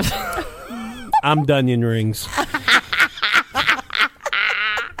Continue. interrupt. I'm Dunyan rings.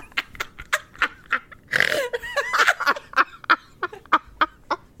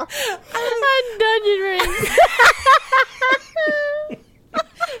 I'm Dungeon Rings.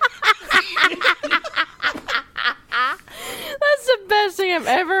 That's the best thing I've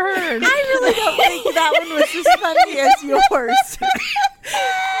ever heard. I really don't think that one was as funny as yours.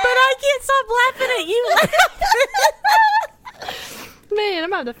 But I can't stop laughing at you. Man,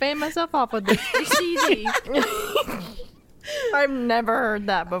 I'm about to fan myself off with this CD. I've never heard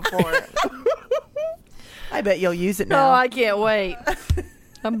that before. I bet you'll use it Oh, now. I can't wait.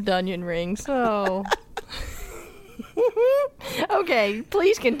 I'm Dunyan rings. Oh. Okay,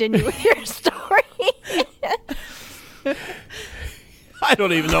 please continue with your story. I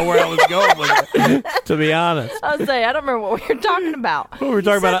don't even know where I was going with it, to be honest. I was saying, I don't remember what we were talking about. We were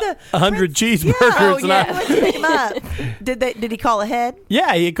talking about said 100 cheeseburgers. Oh, and yeah. Let's pick him up. Did he call ahead?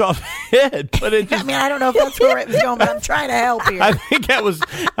 Yeah, he called ahead, but it I just, mean, I don't know if that's where it was going, but I'm trying to help here. I think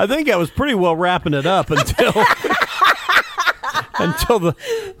I was pretty well wrapping it up until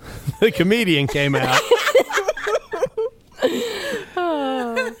the comedian came out.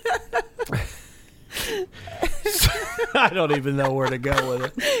 I don't even know where to go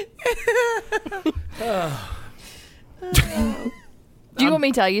with it. Do you want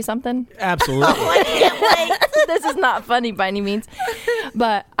me to tell you something? Absolutely. This is not funny by any means,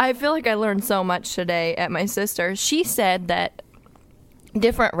 but I feel like I learned so much today at my sister's. She said that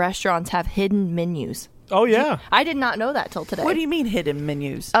different restaurants have hidden menus. Oh, yeah. I did not know that till today. What do you mean hidden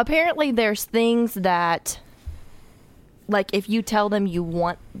menus? Apparently, there's things that, like, if you tell them you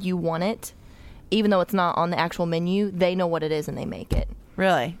want it, even though it's not on the actual menu, they know what it is and they make it.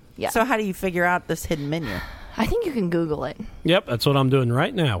 Really? Yeah. So how do you figure out this hidden menu? I think you can Google it. Yep, that's what I'm doing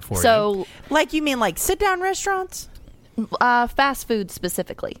right now for you. So, Like, you mean like sit-down restaurants? fast food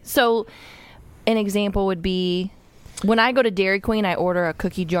specifically. So, an example would be when I go to Dairy Queen, I order a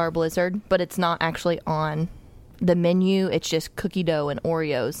cookie jar blizzard, but it's not actually on the menu. It's just cookie dough and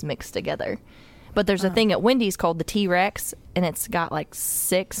Oreos mixed together. But there's a thing at Wendy's called the T-Rex, and it's got like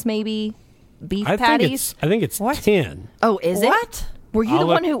 6 maybe beef patties. I think it's What? 10. Oh, is it? What? Were you I'll the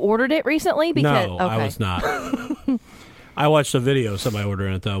look- one who ordered it recently? Because No, okay. I was not. I watched a video of somebody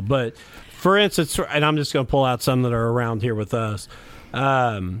ordering it, though. But, for instance, and I'm just going to pull out some that are around here with us.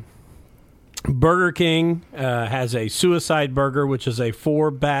 Burger King has a suicide burger, which is a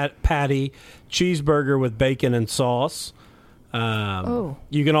 4-patty cheeseburger with bacon and sauce. You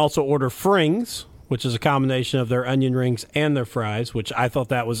can also order Frings, which is a combination of their onion rings and their fries, which I thought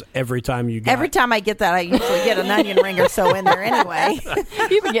that was every time you got. Every time I get that, I usually get an onion ring or so in there anyway.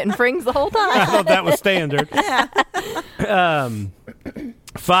 You've been getting frings the whole I time. thought that was standard.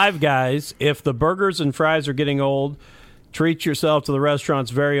 Five Guys, if the burgers and fries are getting old, treat yourself to the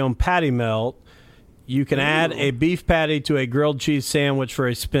restaurant's very own patty melt. You can add a beef patty to a grilled cheese sandwich for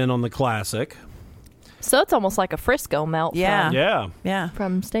a spin on the classic. So it's almost like a Frisco melt. Yeah. Yeah. Yeah.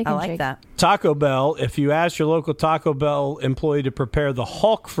 From Steak I and like Shake. that. Taco Bell, if you ask your local Taco Bell employee to prepare the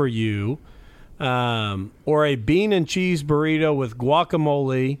Hulk for you, or a bean and cheese burrito with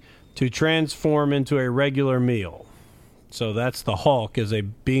guacamole to transform into a regular meal. So that's the Hulk, is a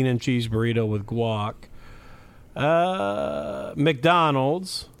bean and cheese burrito with guac.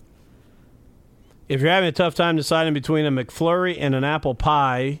 McDonald's, if you're having a tough time deciding between a McFlurry and an apple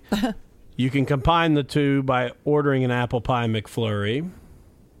pie, you can combine the two by ordering an apple pie McFlurry.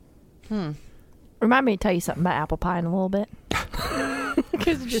 Remind me to tell you something about apple pie in a little bit.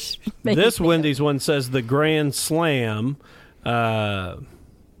 'Cause it just made me This think Wendy's one says the Grand Slam, 4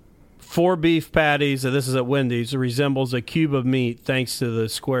 beef patties, and this is at Wendy's, resembles a cube of meat thanks to the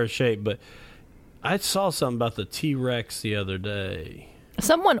square shape. But I saw something about the T-Rex the other day.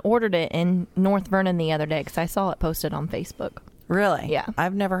 Someone ordered it in North Vernon the other day because I saw it posted on Facebook. Really? Yeah.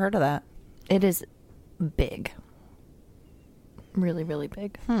 I've never heard of that. It is big. Really, really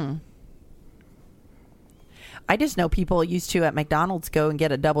big. I just know people used to at McDonald's go and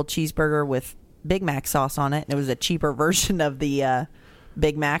get a double cheeseburger with Big Mac sauce on it. And it was a cheaper version of the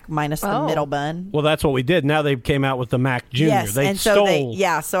Big Mac minus the Oh. middle bun. Well, that's what we did. Now they came out with the Mac Jr. Yes, They and so stole.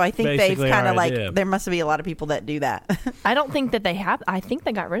 so I think they've basically kind our of like idea. there must be a lot of people that do that. I don't think that they have. I think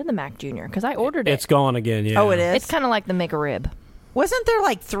they got rid of the Mac Jr. because I ordered it. It's gone again, yeah. Oh, it is. It's kind of like the McRib. Wasn't there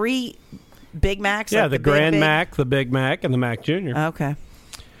like 3 Big Macs? Yeah, like the big, Grand big? Mac, the Big Mac, and the Mac Jr. Okay.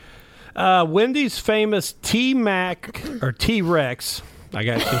 Wendy's famous T-Mac, or T-Rex, I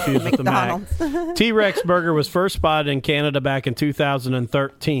got confused with the Mac. McDonald's. T-Rex burger was first spotted in Canada back in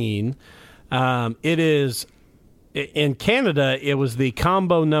 2013. It is, in Canada, it was the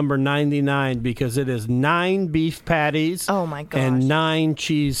combo number 99 because it is 9 beef patties Oh, my gosh. and 9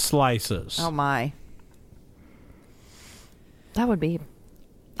 cheese slices. Oh my. I would be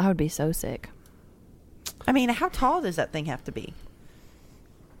so sick. I mean, how tall does that thing have to be?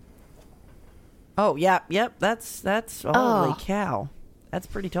 Oh, yep. That's holy Oh. cow. That's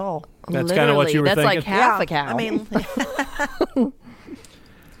pretty tall. That's kinda what Literally, you were that's thinking? like half Yeah, a cow. I mean,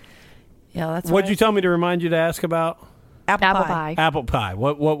 yeah, that's What'd you right. tell me to remind you to ask about? apple pie. Apple pie.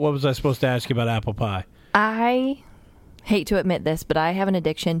 What was I supposed to ask you about apple pie? I hate to admit this, but I have an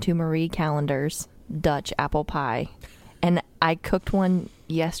addiction to Marie Callender's Dutch apple pie. And I cooked one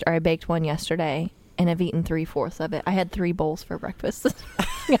I baked one yesterday, and have eaten 3/4 of it. I had 3 bowls for breakfast of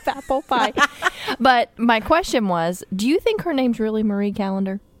apple pie. But my question was, do you think her name's really Marie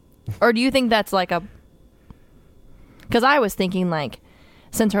Callender? Or do you think that's like a... Because I was thinking, like,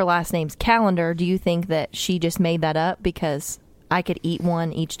 since her last name's Calendar, do you think that she just made that up because I could eat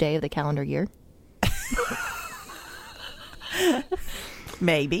one each day of the calendar year?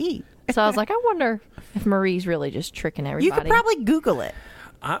 Maybe. So I was like, I wonder if Marie's really just tricking everybody. You could probably Google it.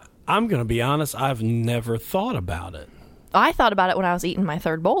 I'm going to be honest. I've never thought about it. I thought about it when I was eating my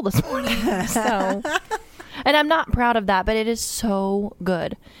 3rd bowl this morning. So, and I'm not proud of that, but it is so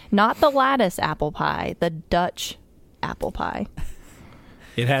good. Not the lattice apple pie, the Dutch apple pie.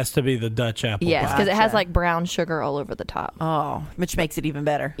 It has to be the Dutch apple Yes, pie. because it has like brown sugar all over the top. Oh, which makes it even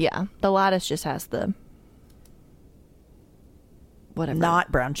better. Yeah, the lattice just has the whatever.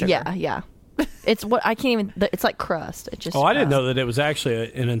 Not brown sugar. Yeah. It's what I can't even. It's like crust. It just. Oh, I didn't know that it was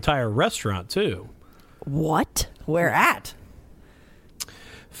actually an entire restaurant, too. What? Where at?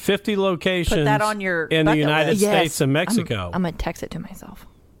 50 locations Put that on your in the bucket United list. States and Mexico. I'm gonna text it to myself.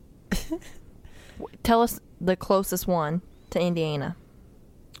 Tell us the closest one to Indiana.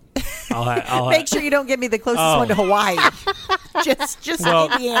 I'll Make sure you don't give me the closest one to Hawaii. just Well,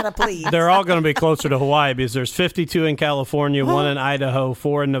 Indiana, please. They're all going to be closer to Hawaii because there's 52 in California, 1 in Idaho,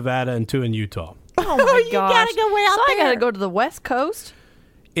 4 in Nevada, and 2 in Utah. Oh my you gosh! gotta go way out so I there. gotta go to the West Coast.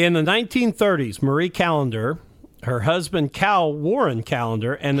 In the 1930s, Marie Callender, her husband Cal Warren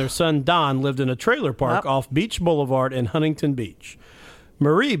Callender, and their son Don lived in a trailer park off Beach Boulevard in Huntington Beach.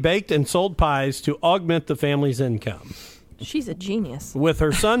 Marie baked and sold pies to augment the family's income, She's a genius. with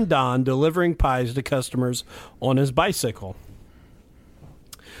her son Don delivering pies to customers on his bicycle.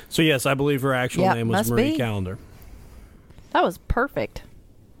 So yes, I believe her actual Yep, name was must Marie be. Callender. That was perfect.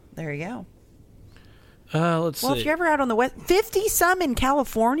 There you go. Let's Well, see. if you're ever out on the West, 50 some in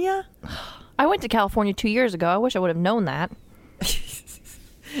California? I went to California 2 years ago. I wish I would have known that.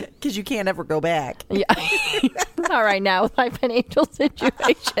 Because you can't ever go back. Yeah. Not right now with my financial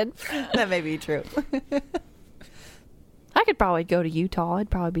situation. That may be true. I could probably go to Utah. It'd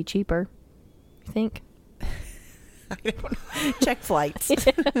probably be cheaper. You think? Check flights.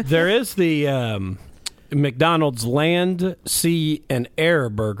 There is the McDonald's Land, Sea, and Air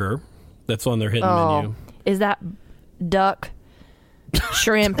burger that's on their hidden menu. Is that duck,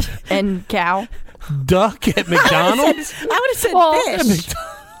 shrimp, and cow? Duck at McDonald's? I would have said Well, fish.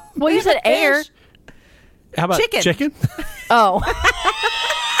 Well, you said air. Fish. How about Chicken. chicken? Oh.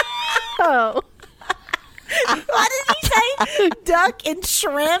 Oh. What did he say? Duck and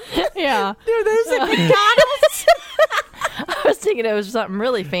shrimp? Yeah. Are those at McDonald's? I was thinking it was something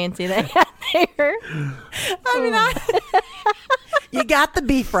really fancy they had there. You got the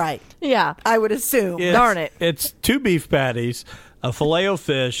beef right, Yeah. I would assume. It's- Darn it. It's 2 beef patties, a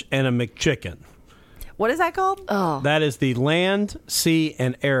Filet-O-Fish, and a McChicken. What is that called? Oh, That is the Land, Sea,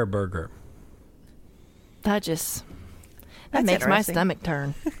 and Air burger. that just That's makes my interesting. stomach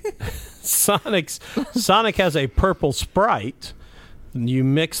turn. Sonic has a purple Sprite. You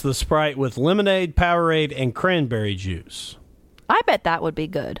mix the Sprite with lemonade, Powerade, and cranberry juice. I bet that would be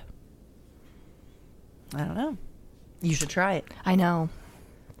good. I don't know. You should try it. I know.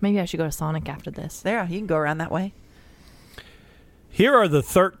 Maybe I should go to Sonic after this. There, you can go around that way. Here are the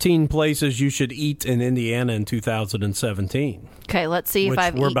 13 places you should eat in Indiana in 2017. Okay, let's see if Which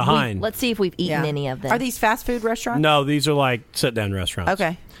I've we're behind. Let's see if we've eaten any of them. Are these fast food restaurants? No, these are like sit-down restaurants.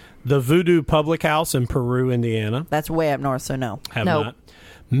 Okay. The Voodoo Public House in Peru, Indiana. That's way up north, so no. Have Nope. not.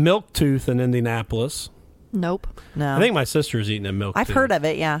 Milk Tooth in Indianapolis. Nope. No. I think my sister's eating at Milk I've Tooth. heard of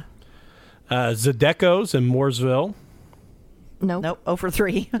it, yeah. Zedeco's in Mooresville. Nope. Nope, 0 for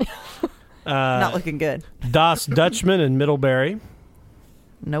 3. Not looking good. Das Dutchman in Middlebury.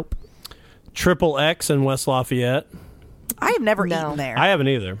 Nope. Triple X in West Lafayette. I have never No. eaten there. I haven't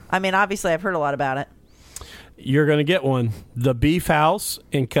either. I mean, obviously, I've heard a lot about it. You're going to get one. The Beef House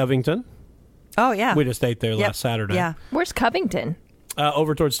in Covington. Oh, yeah. We just ate there Yep. last Saturday. Yeah. Where's Covington?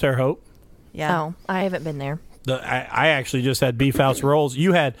 Over towards Terre Haute. Yeah. Oh, I haven't been there. I actually just had Beef House rolls.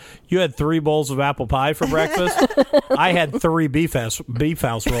 You had 3 bowls of apple pie for breakfast. I had 3 Beef House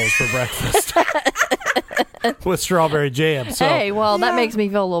rolls for breakfast with strawberry jam. So Hey, well, that makes me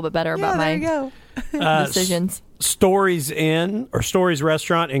feel a little bit better about there you my go. decisions. Stories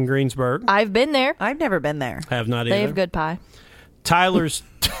Restaurant in Greensburg. I've been there. I've never been there. Have not either. They have good pie. Tyler's,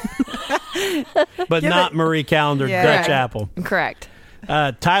 but not Marie Callender Yeah. Dutch Correct. apple. Correct.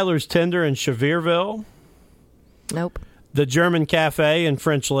 Tyler's Tender in Cheverville. Nope. The German Cafe in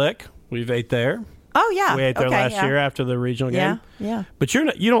French Lick. We've ate there. Oh, yeah. We ate there Okay, last yeah. year after the regional Yeah, game. yeah. But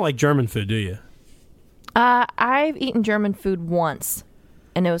you don't like German food, do you? I've eaten German food once.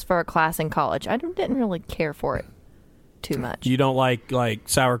 and it was for a class in college. I didn't really care for it too much. You don't like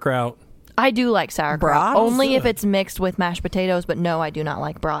sauerkraut? I do like sauerkraut, Brats? only if it's mixed with mashed potatoes. But no, I do not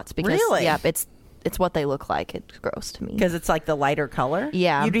like brats because Really? yeah, it's what they look like. It's gross to me. Because it's like the lighter color.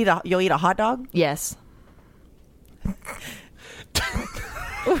 Yeah. You'll eat a hot dog. Yes,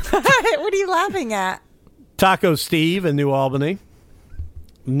 What are you laughing at? Taco Steve in New Albany.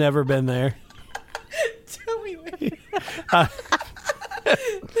 Never been there. Tell me.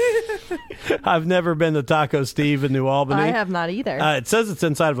 I've never been to Taco Steve in New Albany. I have not either. It says it's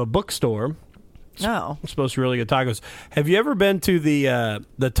inside of a bookstore. No. It's supposed to be really good tacos. Have you ever been to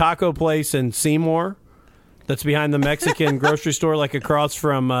the taco place in Seymour that's behind the Mexican grocery store, like across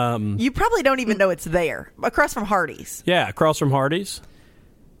from... You probably don't even know it's there. Across from Hardee's. yeah, across from Hardee's?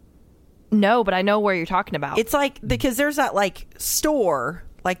 No, but I know where you're talking about. It's like, because there's that like store,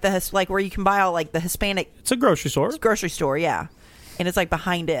 like like where you can buy all like the Hispanic It's a grocery store. grocery store, yeah. And it's like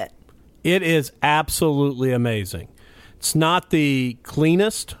behind it. It is absolutely amazing. It's not the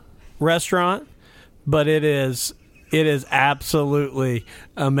cleanest restaurant, but it is absolutely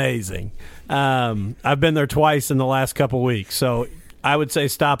amazing. I've been there twice in the last couple weeks, so I would say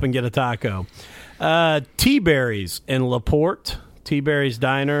stop and get a taco. T-Berry's in LaPorte, T-Berry's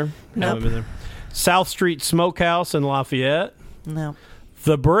Diner. Nope. Haven't been there. South Street Smokehouse in Lafayette. No.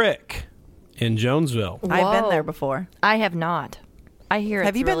 The Brick in Jonesville. I've been Whoa. there before. I have not. I hear.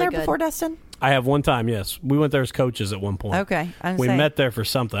 Have it's you been really there good. before, Dustin? I have one time, yes. We went there as coaches at one point. Okay. We met there for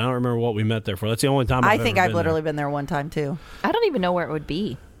something. I don't remember what we met there for. That's the only time I I've think ever I've been literally there. been there one time too. I don't even know where it would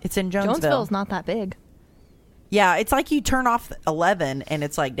be. It's in Jonesville. Jonesville's not that big. Yeah, it's like you turn off 11 and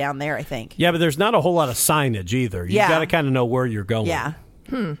it's like down there, I think. Yeah, but there's not a whole lot of signage either. You Yeah. got to kind of know where you're going. Yeah.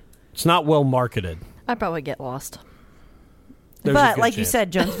 It's not well marketed. I'd probably get lost. There's a But good like you chance.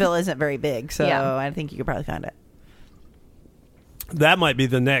 said, Jonesville isn't very big, so Yeah. I think you could probably find it. That might be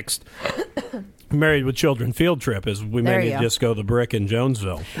the next Married with Children field trip is we There may you need to go. just go to the Brick in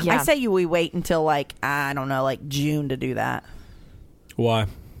Jonesville. Yeah. I say we wait until like, I don't know, like June to do that. Why?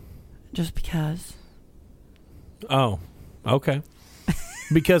 Just because. Oh, okay.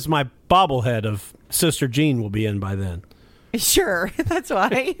 Because my bobblehead of Sister Jean will be in by then. Sure, that's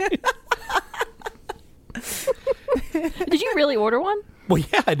why. Did you really order one? Well,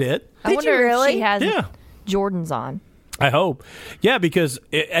 yeah, I did. I Did wonder you really? if she has Yeah. Jordans on. I hope. Yeah, because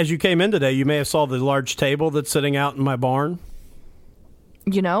as you came in today, you may have saw the large table that's sitting out in my barn.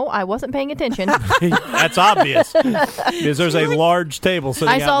 You know, I wasn't paying attention. That's obvious. Because there's a large table sitting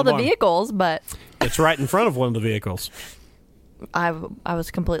I out saw in the the barn. vehicles, but It's right in front of one of the vehicles. I was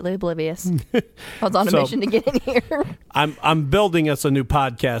completely oblivious. I was on a So- mission to get in here. I'm building us a new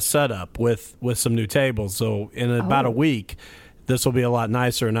podcast setup with some new tables. So in about a week, this will be a lot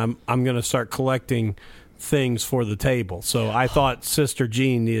nicer, and I'm going to start collecting things for the table. So I thought Sister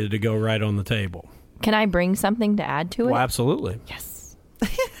Jean needed to go right on the table. Can I bring something to add to it? Well, absolutely. Yes.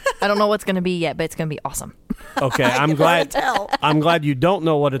 I don't know what's going to be yet, but it's going to be awesome. Okay, I'm glad. I'm glad you don't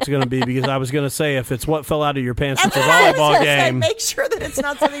know what it's going to be because I was going to say if it's what fell out of your pants at the volleyball game. Make sure that it's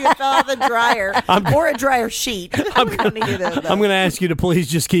not something that fell out of the dryer or a dryer sheet. I'm going to do that. I'm going to ask you to please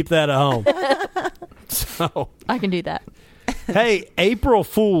just keep that at home. So, I can do that. hey, April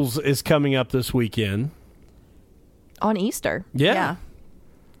Fool's is coming up this weekend. On Easter. Yeah.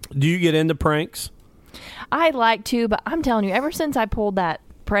 Do you get into pranks? I'd like to, but I'm telling you, ever since I pulled that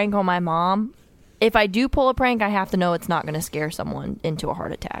prank on my mom, if I do pull a prank, I have to know it's not going to scare someone into a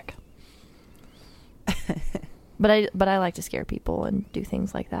heart attack. But I like to scare people and do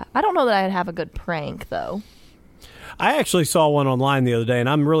things like that. I don't know that I'd have a good prank, though. I actually saw one online the other day, and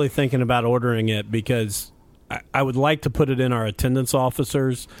I'm really thinking about ordering it because I would like to put it in our attendance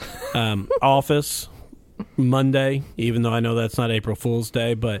officer's office Monday, even though I know that's not April Fool's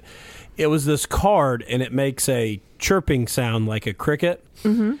Day. But it was this card, and it makes a chirping sound like a cricket,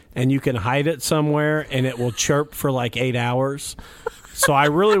 and you can hide it somewhere, and it will chirp for like 8 hours. So I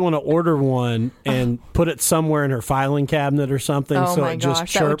really want to order one and put it somewhere in her filing cabinet or something. Oh so my it just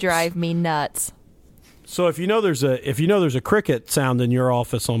gosh, chirps. that would drive me nuts. So if you know there's a cricket sound in your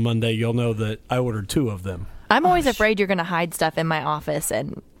office on Monday, you'll know that I ordered 2 of them. I'm always afraid you're going to hide stuff in my office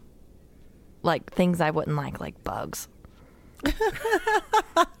and like things I wouldn't like bugs.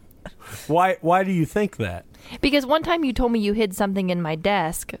 Why do you think that? Because one time you told me you hid something in my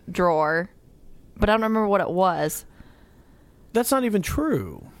desk drawer, but I don't remember what it was. That's not even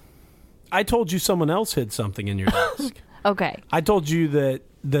true. I told you someone else hid something in your desk. Okay. I told you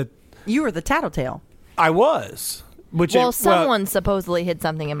that You were the tattletale. I was. Someone supposedly hid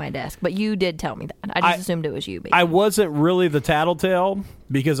something in my desk, but you did tell me that. I just assumed it was you. Basically. I wasn't really the tattletale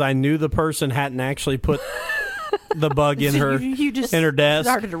because I knew the person hadn't actually put the bug in her You just in her desk.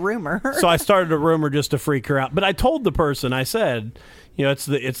 started a rumor. So I started a rumor just to freak her out. But I told the person, I said, you know, it's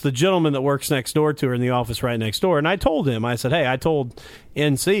the gentleman that works next door to her in the office right next door. And I told him, I said, hey, I told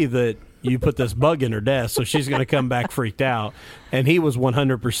NC that you put this bug in her desk, so she's going to come back freaked out. And he was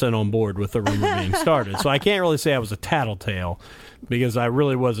 100% on board with the rumor being started. So I can't really say I was a tattletale because I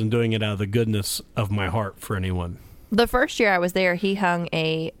really wasn't doing it out of the goodness of my heart for anyone. The first year I was there, he hung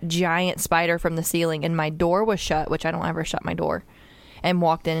a giant spider from the ceiling, and my door was shut, which I don't ever shut my door, and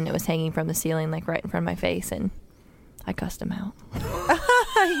walked in, and it was hanging from the ceiling, like right in front of my face, and I cussed him out.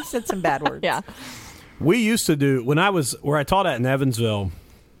 You said some bad words. Yeah. We used to do, when I was, where I taught at in Evansville,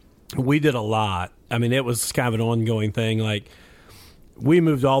 we did a lot. I mean, it was kind of an ongoing thing. Like, we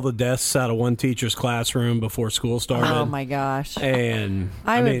moved all the desks out of one teacher's classroom before school started. Oh my gosh. And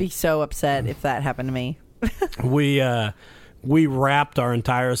I would be so upset if that happened to me. we wrapped our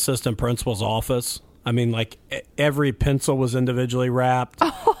entire assistant principal's office. I mean, like every pencil was individually wrapped.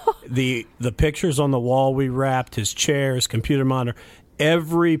 The pictures on the wall we wrapped, his chair, his computer monitor,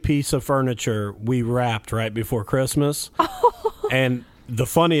 every piece of furniture we wrapped right before Christmas. And the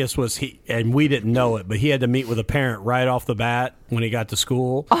funniest was and we didn't know it, but he had to meet with a parent right off the bat when he got to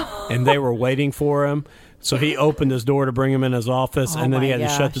school, and they were waiting for him. So he opened his door to bring him in his office, and then he had to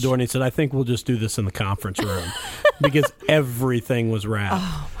shut the door, and he said, I think we'll just do this in the conference room because everything was wrapped.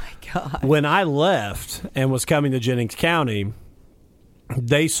 Oh, my God. When I left and was coming to Jennings County,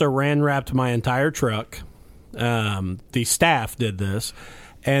 they saran wrapped my entire truck. The staff did this,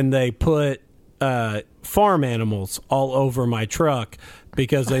 and they put farm animals all over my truck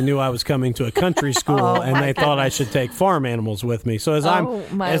because they knew I was coming to a country school and they thought I should take farm animals with me. So as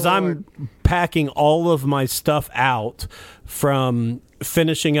I'm packing all of my stuff out from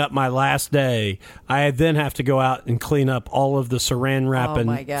finishing up my last day, I then have to go out and clean up all of the saran wrap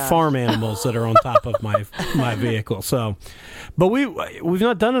and farm animals that are on top of my vehicle. So, but we've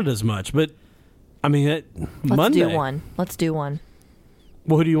not done it as much. But I mean, Monday. Let's do one.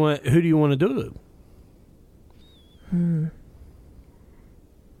 Well, who do you want to do it? Can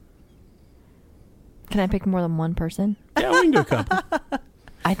I pick more than one person? Yeah, we can do a couple.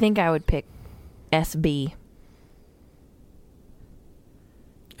 I think I would pick SB.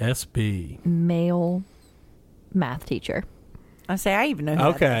 SB. Male math teacher. I say I even know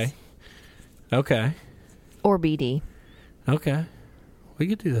who that is. Okay. Or BD. Okay. We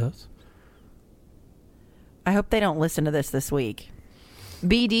could do those. I hope they don't listen to this week.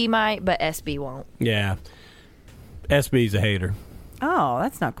 BD might, but SB won't. Yeah. SB's a hater. Oh,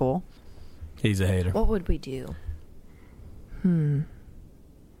 that's not cool. He's a hater. What would we do? I'm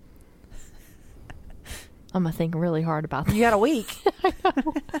going to think really hard about this. You got a week.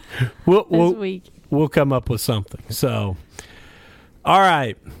 This week. We'll come up with something. So, all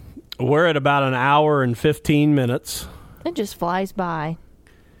right. We're at about an hour and 15 minutes. It just flies by.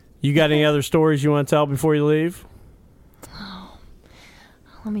 You got any other stories you want to tell before you leave?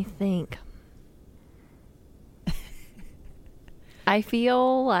 Let me think. I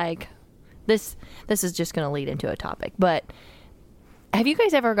feel like this is just going to lead into a topic, but have you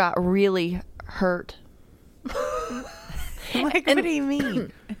guys ever got really hurt? Like, what do you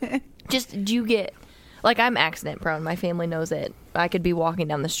mean? Just, do you get, like, I'm accident prone. My family knows it. I could be walking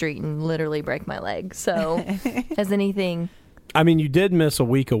down the street and literally break my leg. So, has anything... I mean, you did miss a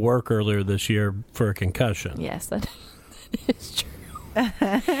week of work earlier this year for a concussion. Yes, that is true.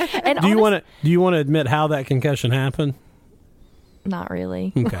 And do you want to admit how that concussion happened? Not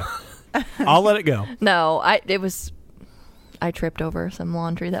really. Okay. I'll let it go. No, I tripped over some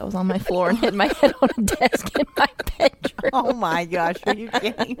laundry that was on my floor and hit my head on a desk in my bedroom. Oh my gosh, are you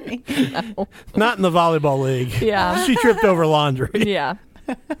kidding me? No. Not in the volleyball league. Yeah. She tripped over laundry. Yeah.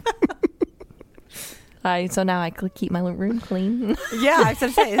 So now I keep my room clean. Yeah, I was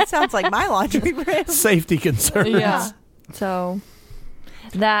going to say, it sounds like my laundry room. Safety concerns. Yeah. So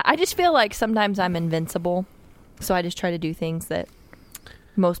that I just feel like sometimes I'm invincible. So I just try to do things that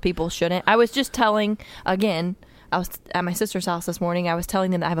most people shouldn't. I was just telling, again, I was at my sister's house this morning. I was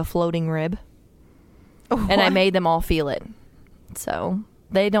telling them that I have a floating rib. What? And I made them all feel it. So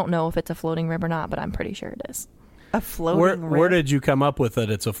they don't know if it's a floating rib or not, but I'm pretty sure it is. A floating rib? Where did you come up with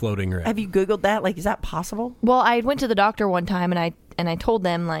that it's a floating rib? Have you Googled that? Like, is that possible? Well, I went to the doctor one time, and I told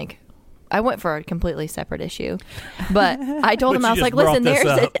them, like, I went for a completely separate issue, but I told them, I was like, listen,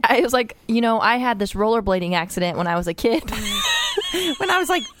 I was like, you know, I had this rollerblading accident when I was a kid. When I was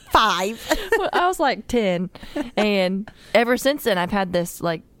like 5. I was like 10. And ever since then, I've had this,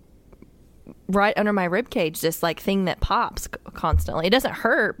 like, right under my rib cage, this, like, thing that pops constantly. It doesn't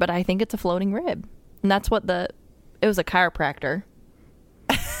hurt, but I think it's a floating rib. And that's what it was a chiropractor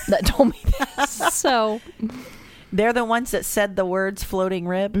that told me this. So They're the ones that said the words floating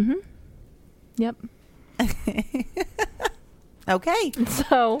rib? Mm-hmm. Yep. Okay.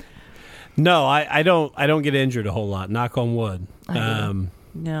 So No, I don't get injured a whole lot. Knock on wood.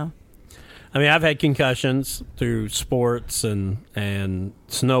 No. I mean, I've had concussions through sports and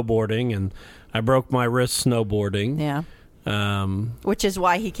snowboarding, and I broke my wrist snowboarding. Yeah. Um, Which is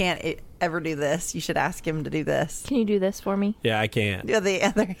why he can't ever do this. You should ask him to do this. can you do this for me? yeah, I can't. Do the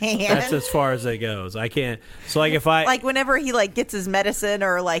other hand. That's as far as it goes. I can't. So, like, if I Like whenever he like gets his medicine,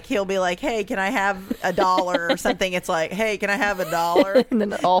 or like he'll be like, "Hey, can I have $1 or something?" It's like, "Hey, can I have $1?" And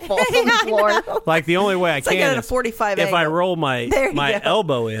then it all falls on the I floor. know. like the only way I like can at a is 45 if I angle. roll my There you go.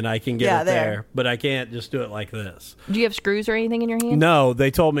 elbow in, I can get Yeah, it there. there. But I can't just do it like this. Do you have screws or anything in your hand? No,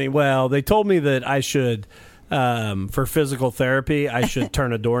 they told me. Well, they told me that I should, for physical therapy, I should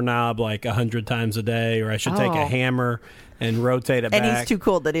turn a doorknob like 100 times a day, or I should take a Oh. hammer and rotate it And back. he's too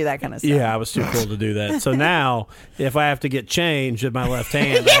cool to do that kind of stuff. Yeah, I was too cool to do that. So now, if I have to get change in my left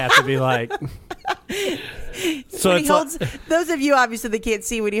hand, I have to be like. So When he it's holds, like, those of you obviously that can't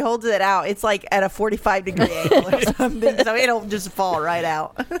see, when he holds it out, it's like at a 45-degree angle or something, so it'll just fall right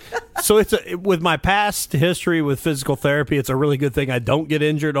out. so it's with my past history with physical therapy, it's a really good thing I don't get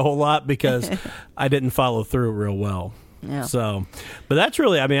injured a whole lot because I didn't follow through real well. Yeah. So, but that's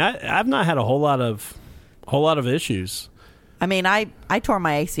really, I mean, I've not had a whole lot of issues. I mean, I tore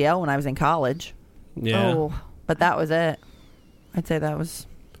my ACL when I was in college, Yeah. Oh, but that was it. I'd say that was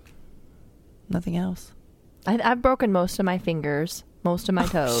nothing else. I've broken most of my fingers, most of my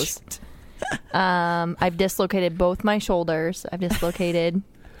toes. I've dislocated both my shoulders. I've dislocated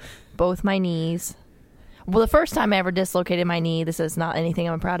both my knees. Well, the first time I ever dislocated my knee, this is not anything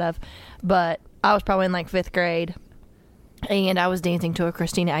I'm proud of, but I was probably in like 5th grade, and I was dancing to a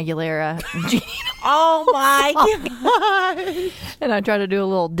Christina Aguilera, Oh my god! and I tried to do a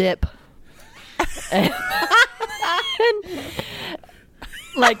little dip. And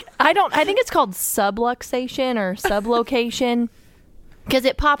like, I think it's called subluxation or sublocation, because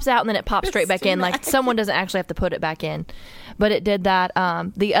it pops out and then it pops straight back in. Like, someone doesn't actually have to put it back in, but it did that.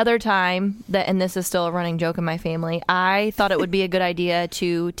 The other time that, and this is still a running joke in my family, I thought it would be a good idea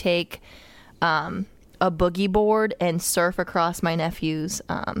to take a boogie board and surf across my nephew's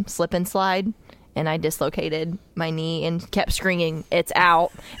slip and slide. And I dislocated my knee and kept screaming, "It's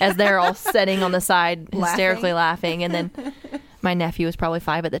out," as they're all sitting on the side hysterically laughing. And then my nephew was probably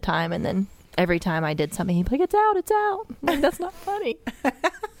 5 at the time, and then every time I did something, he'd be like, "It's out, it's out." I'm like, that's not funny.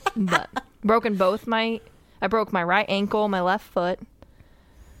 But I broke my right ankle, my left foot.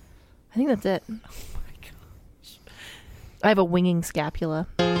 I think that's it. Oh my gosh. I have a winging scapula.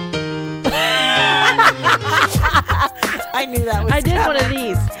 I knew that was. I did one of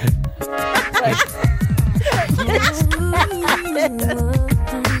these.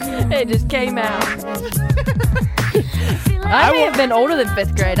 It just came out. I may have been older than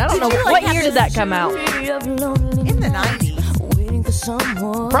 5th grade. I don't know. What year did that come out? In the 90s.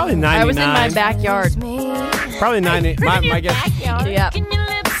 Probably 99. I was in my backyard. Probably 90. My guess. Yeah.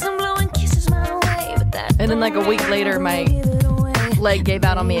 And then like a week later, my leg gave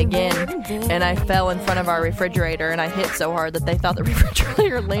out on me again, and I fell in front of our refrigerator, and I hit so hard that they thought the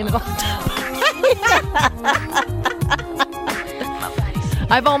refrigerator landed on top.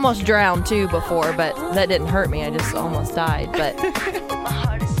 I've almost drowned too before, but that didn't hurt me. I just almost died. But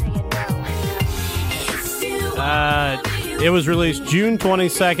It was released June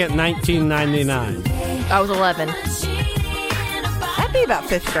 22nd, 1999. I was 11. That'd be about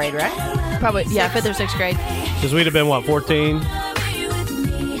 5th grade, right? Probably, yeah, 5th or 6th grade. Because we'd have been, what, 14?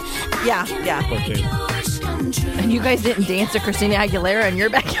 Yeah, yeah. 14. And you guys didn't dance to Christina Aguilera in your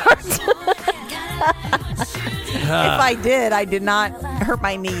backyards. If I did not hurt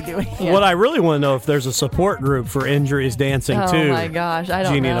my knee doing it. What I really want to know if there's a support group for injuries dancing Oh too. my gosh, I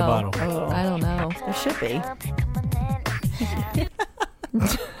don't Genie know. in a bottle. I don't know. There should be.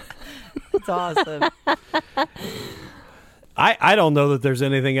 It's awesome. I don't know that there's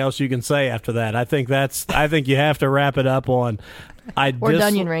anything else you can say after that. I think you have to wrap it up on. Or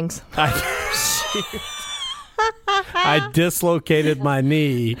Dunyan rings. I dislocated my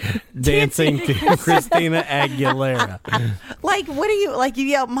knee dancing to Christina Aguilera. Like, what do you, like, you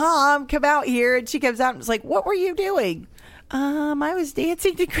yell, "Mom, come out here," and she comes out and it's like, "What were you doing?" I was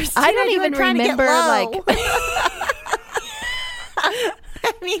dancing to Christina. I don't even trying to get remember, low." like,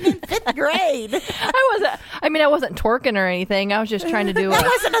 I mean, in 5th grade. I wasn't twerking or anything. I was just trying to do That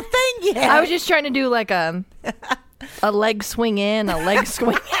wasn't a thing yet. I was just trying to do like a leg swing in, a leg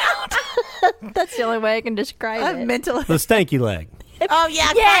swing out. That's the only way I can describe I'm it. mentally. The stanky leg. Oh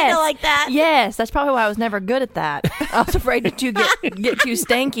yeah, Yes. kind of like that. Yes, that's probably why I was never good at that. I was afraid that you get too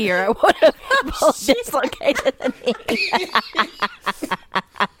stanky, or I would have dislocated the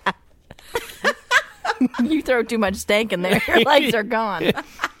knee. You throw too much stank in there, your legs are gone.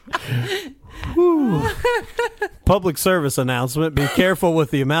 Public service announcement: be careful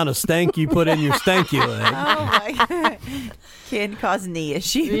with the amount of stank you put in your stanky leg. Oh my god, can cause knee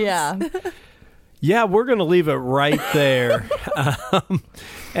issues. Yeah. Yeah, we're going to leave it right there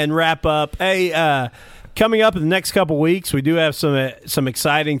and wrap up. Hey, coming up in the next couple weeks, we do have some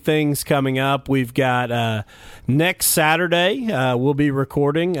exciting things coming up. We've got next Saturday, we'll be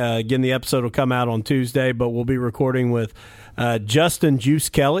recording. Again, the episode will come out on Tuesday, but we'll be recording with Justin Juice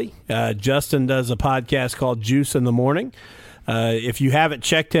Kelly. Justin does a podcast called Juice in the Morning. If you haven't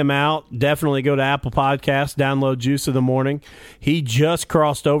checked him out, definitely go to Apple Podcasts, download Juice in the Morning. He just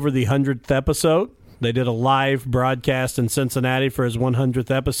crossed over the 100th episode. They did a live broadcast in Cincinnati for his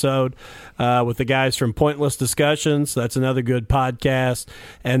 100th episode with the guys from Pointless Discussions. That's another good podcast.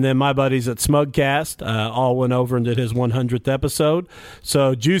 And then my buddies at Smugcast all went over and did his 100th episode.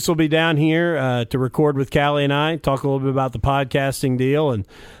 So Juice will be down here to record with Callie and I, talk a little bit about the podcasting deal and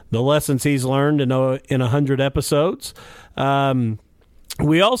the lessons he's learned in 100 episodes.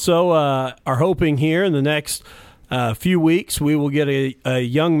 We also are hoping here in the next few weeks we will get a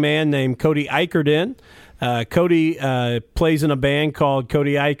young man named Cody Eichert in. Cody plays in a band called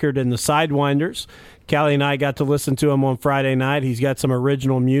Cody Eichert and the Sidewinders. Callie and I got to listen to him on Friday night. He's got some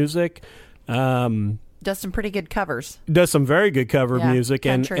original music. Does some pretty good covers. Does some very good cover music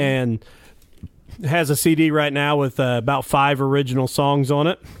country. and has a CD right now with about 5 original songs on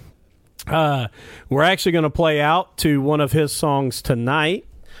it. We're actually going to play out to one of his songs tonight,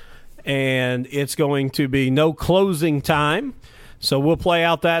 and it's going to be No Closing Time. So we'll play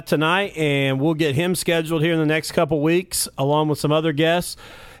out that tonight, and we'll get him scheduled here in the next couple weeks, along with some other guests.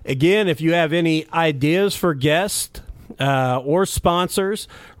 Again, if you have any ideas for guests or sponsors,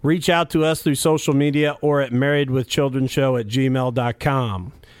 reach out to us through social media or at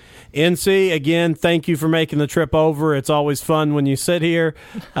marriedwithchildrenshow@gmail.com. NC, again, thank you for making the trip over. It's always fun when you sit here.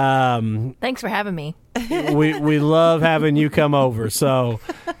 Thanks for having me. We love having you come over. So,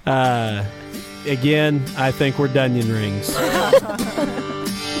 again, I think we're Dunion Rings.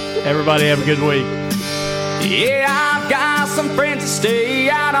 Everybody have a good week. Yeah, I've got some friends that stay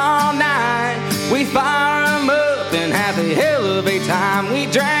out all night. We fire them up and have a hell of a time. We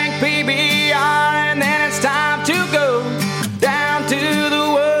drank PBR and then it's time to go down to the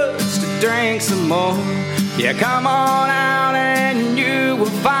woods to drink some more. Yeah, come on out and you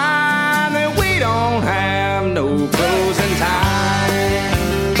will find that we don't have no closing time.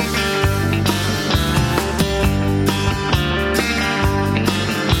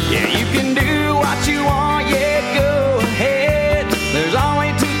 Yeah, you can do what you want, yeah, go ahead. There's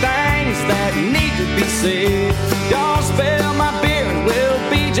only 2 things that need to be said. Don't spill my beer and we'll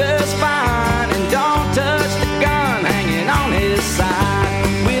be just fine. And don't touch the gun hanging on his side.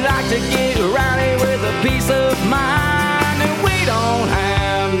 We like to get rowdy with a peace of mind. And we don't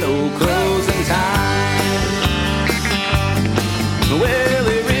have no closing time. Well,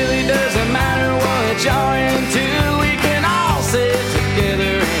 it really doesn't matter what you're into. We can all sit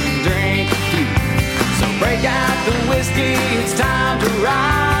together and drink a few. So break out the whiskey, it's time to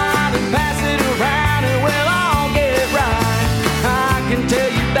ride. And pass it around and we'll all get right. I can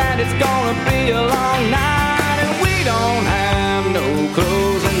tell you that it's gonna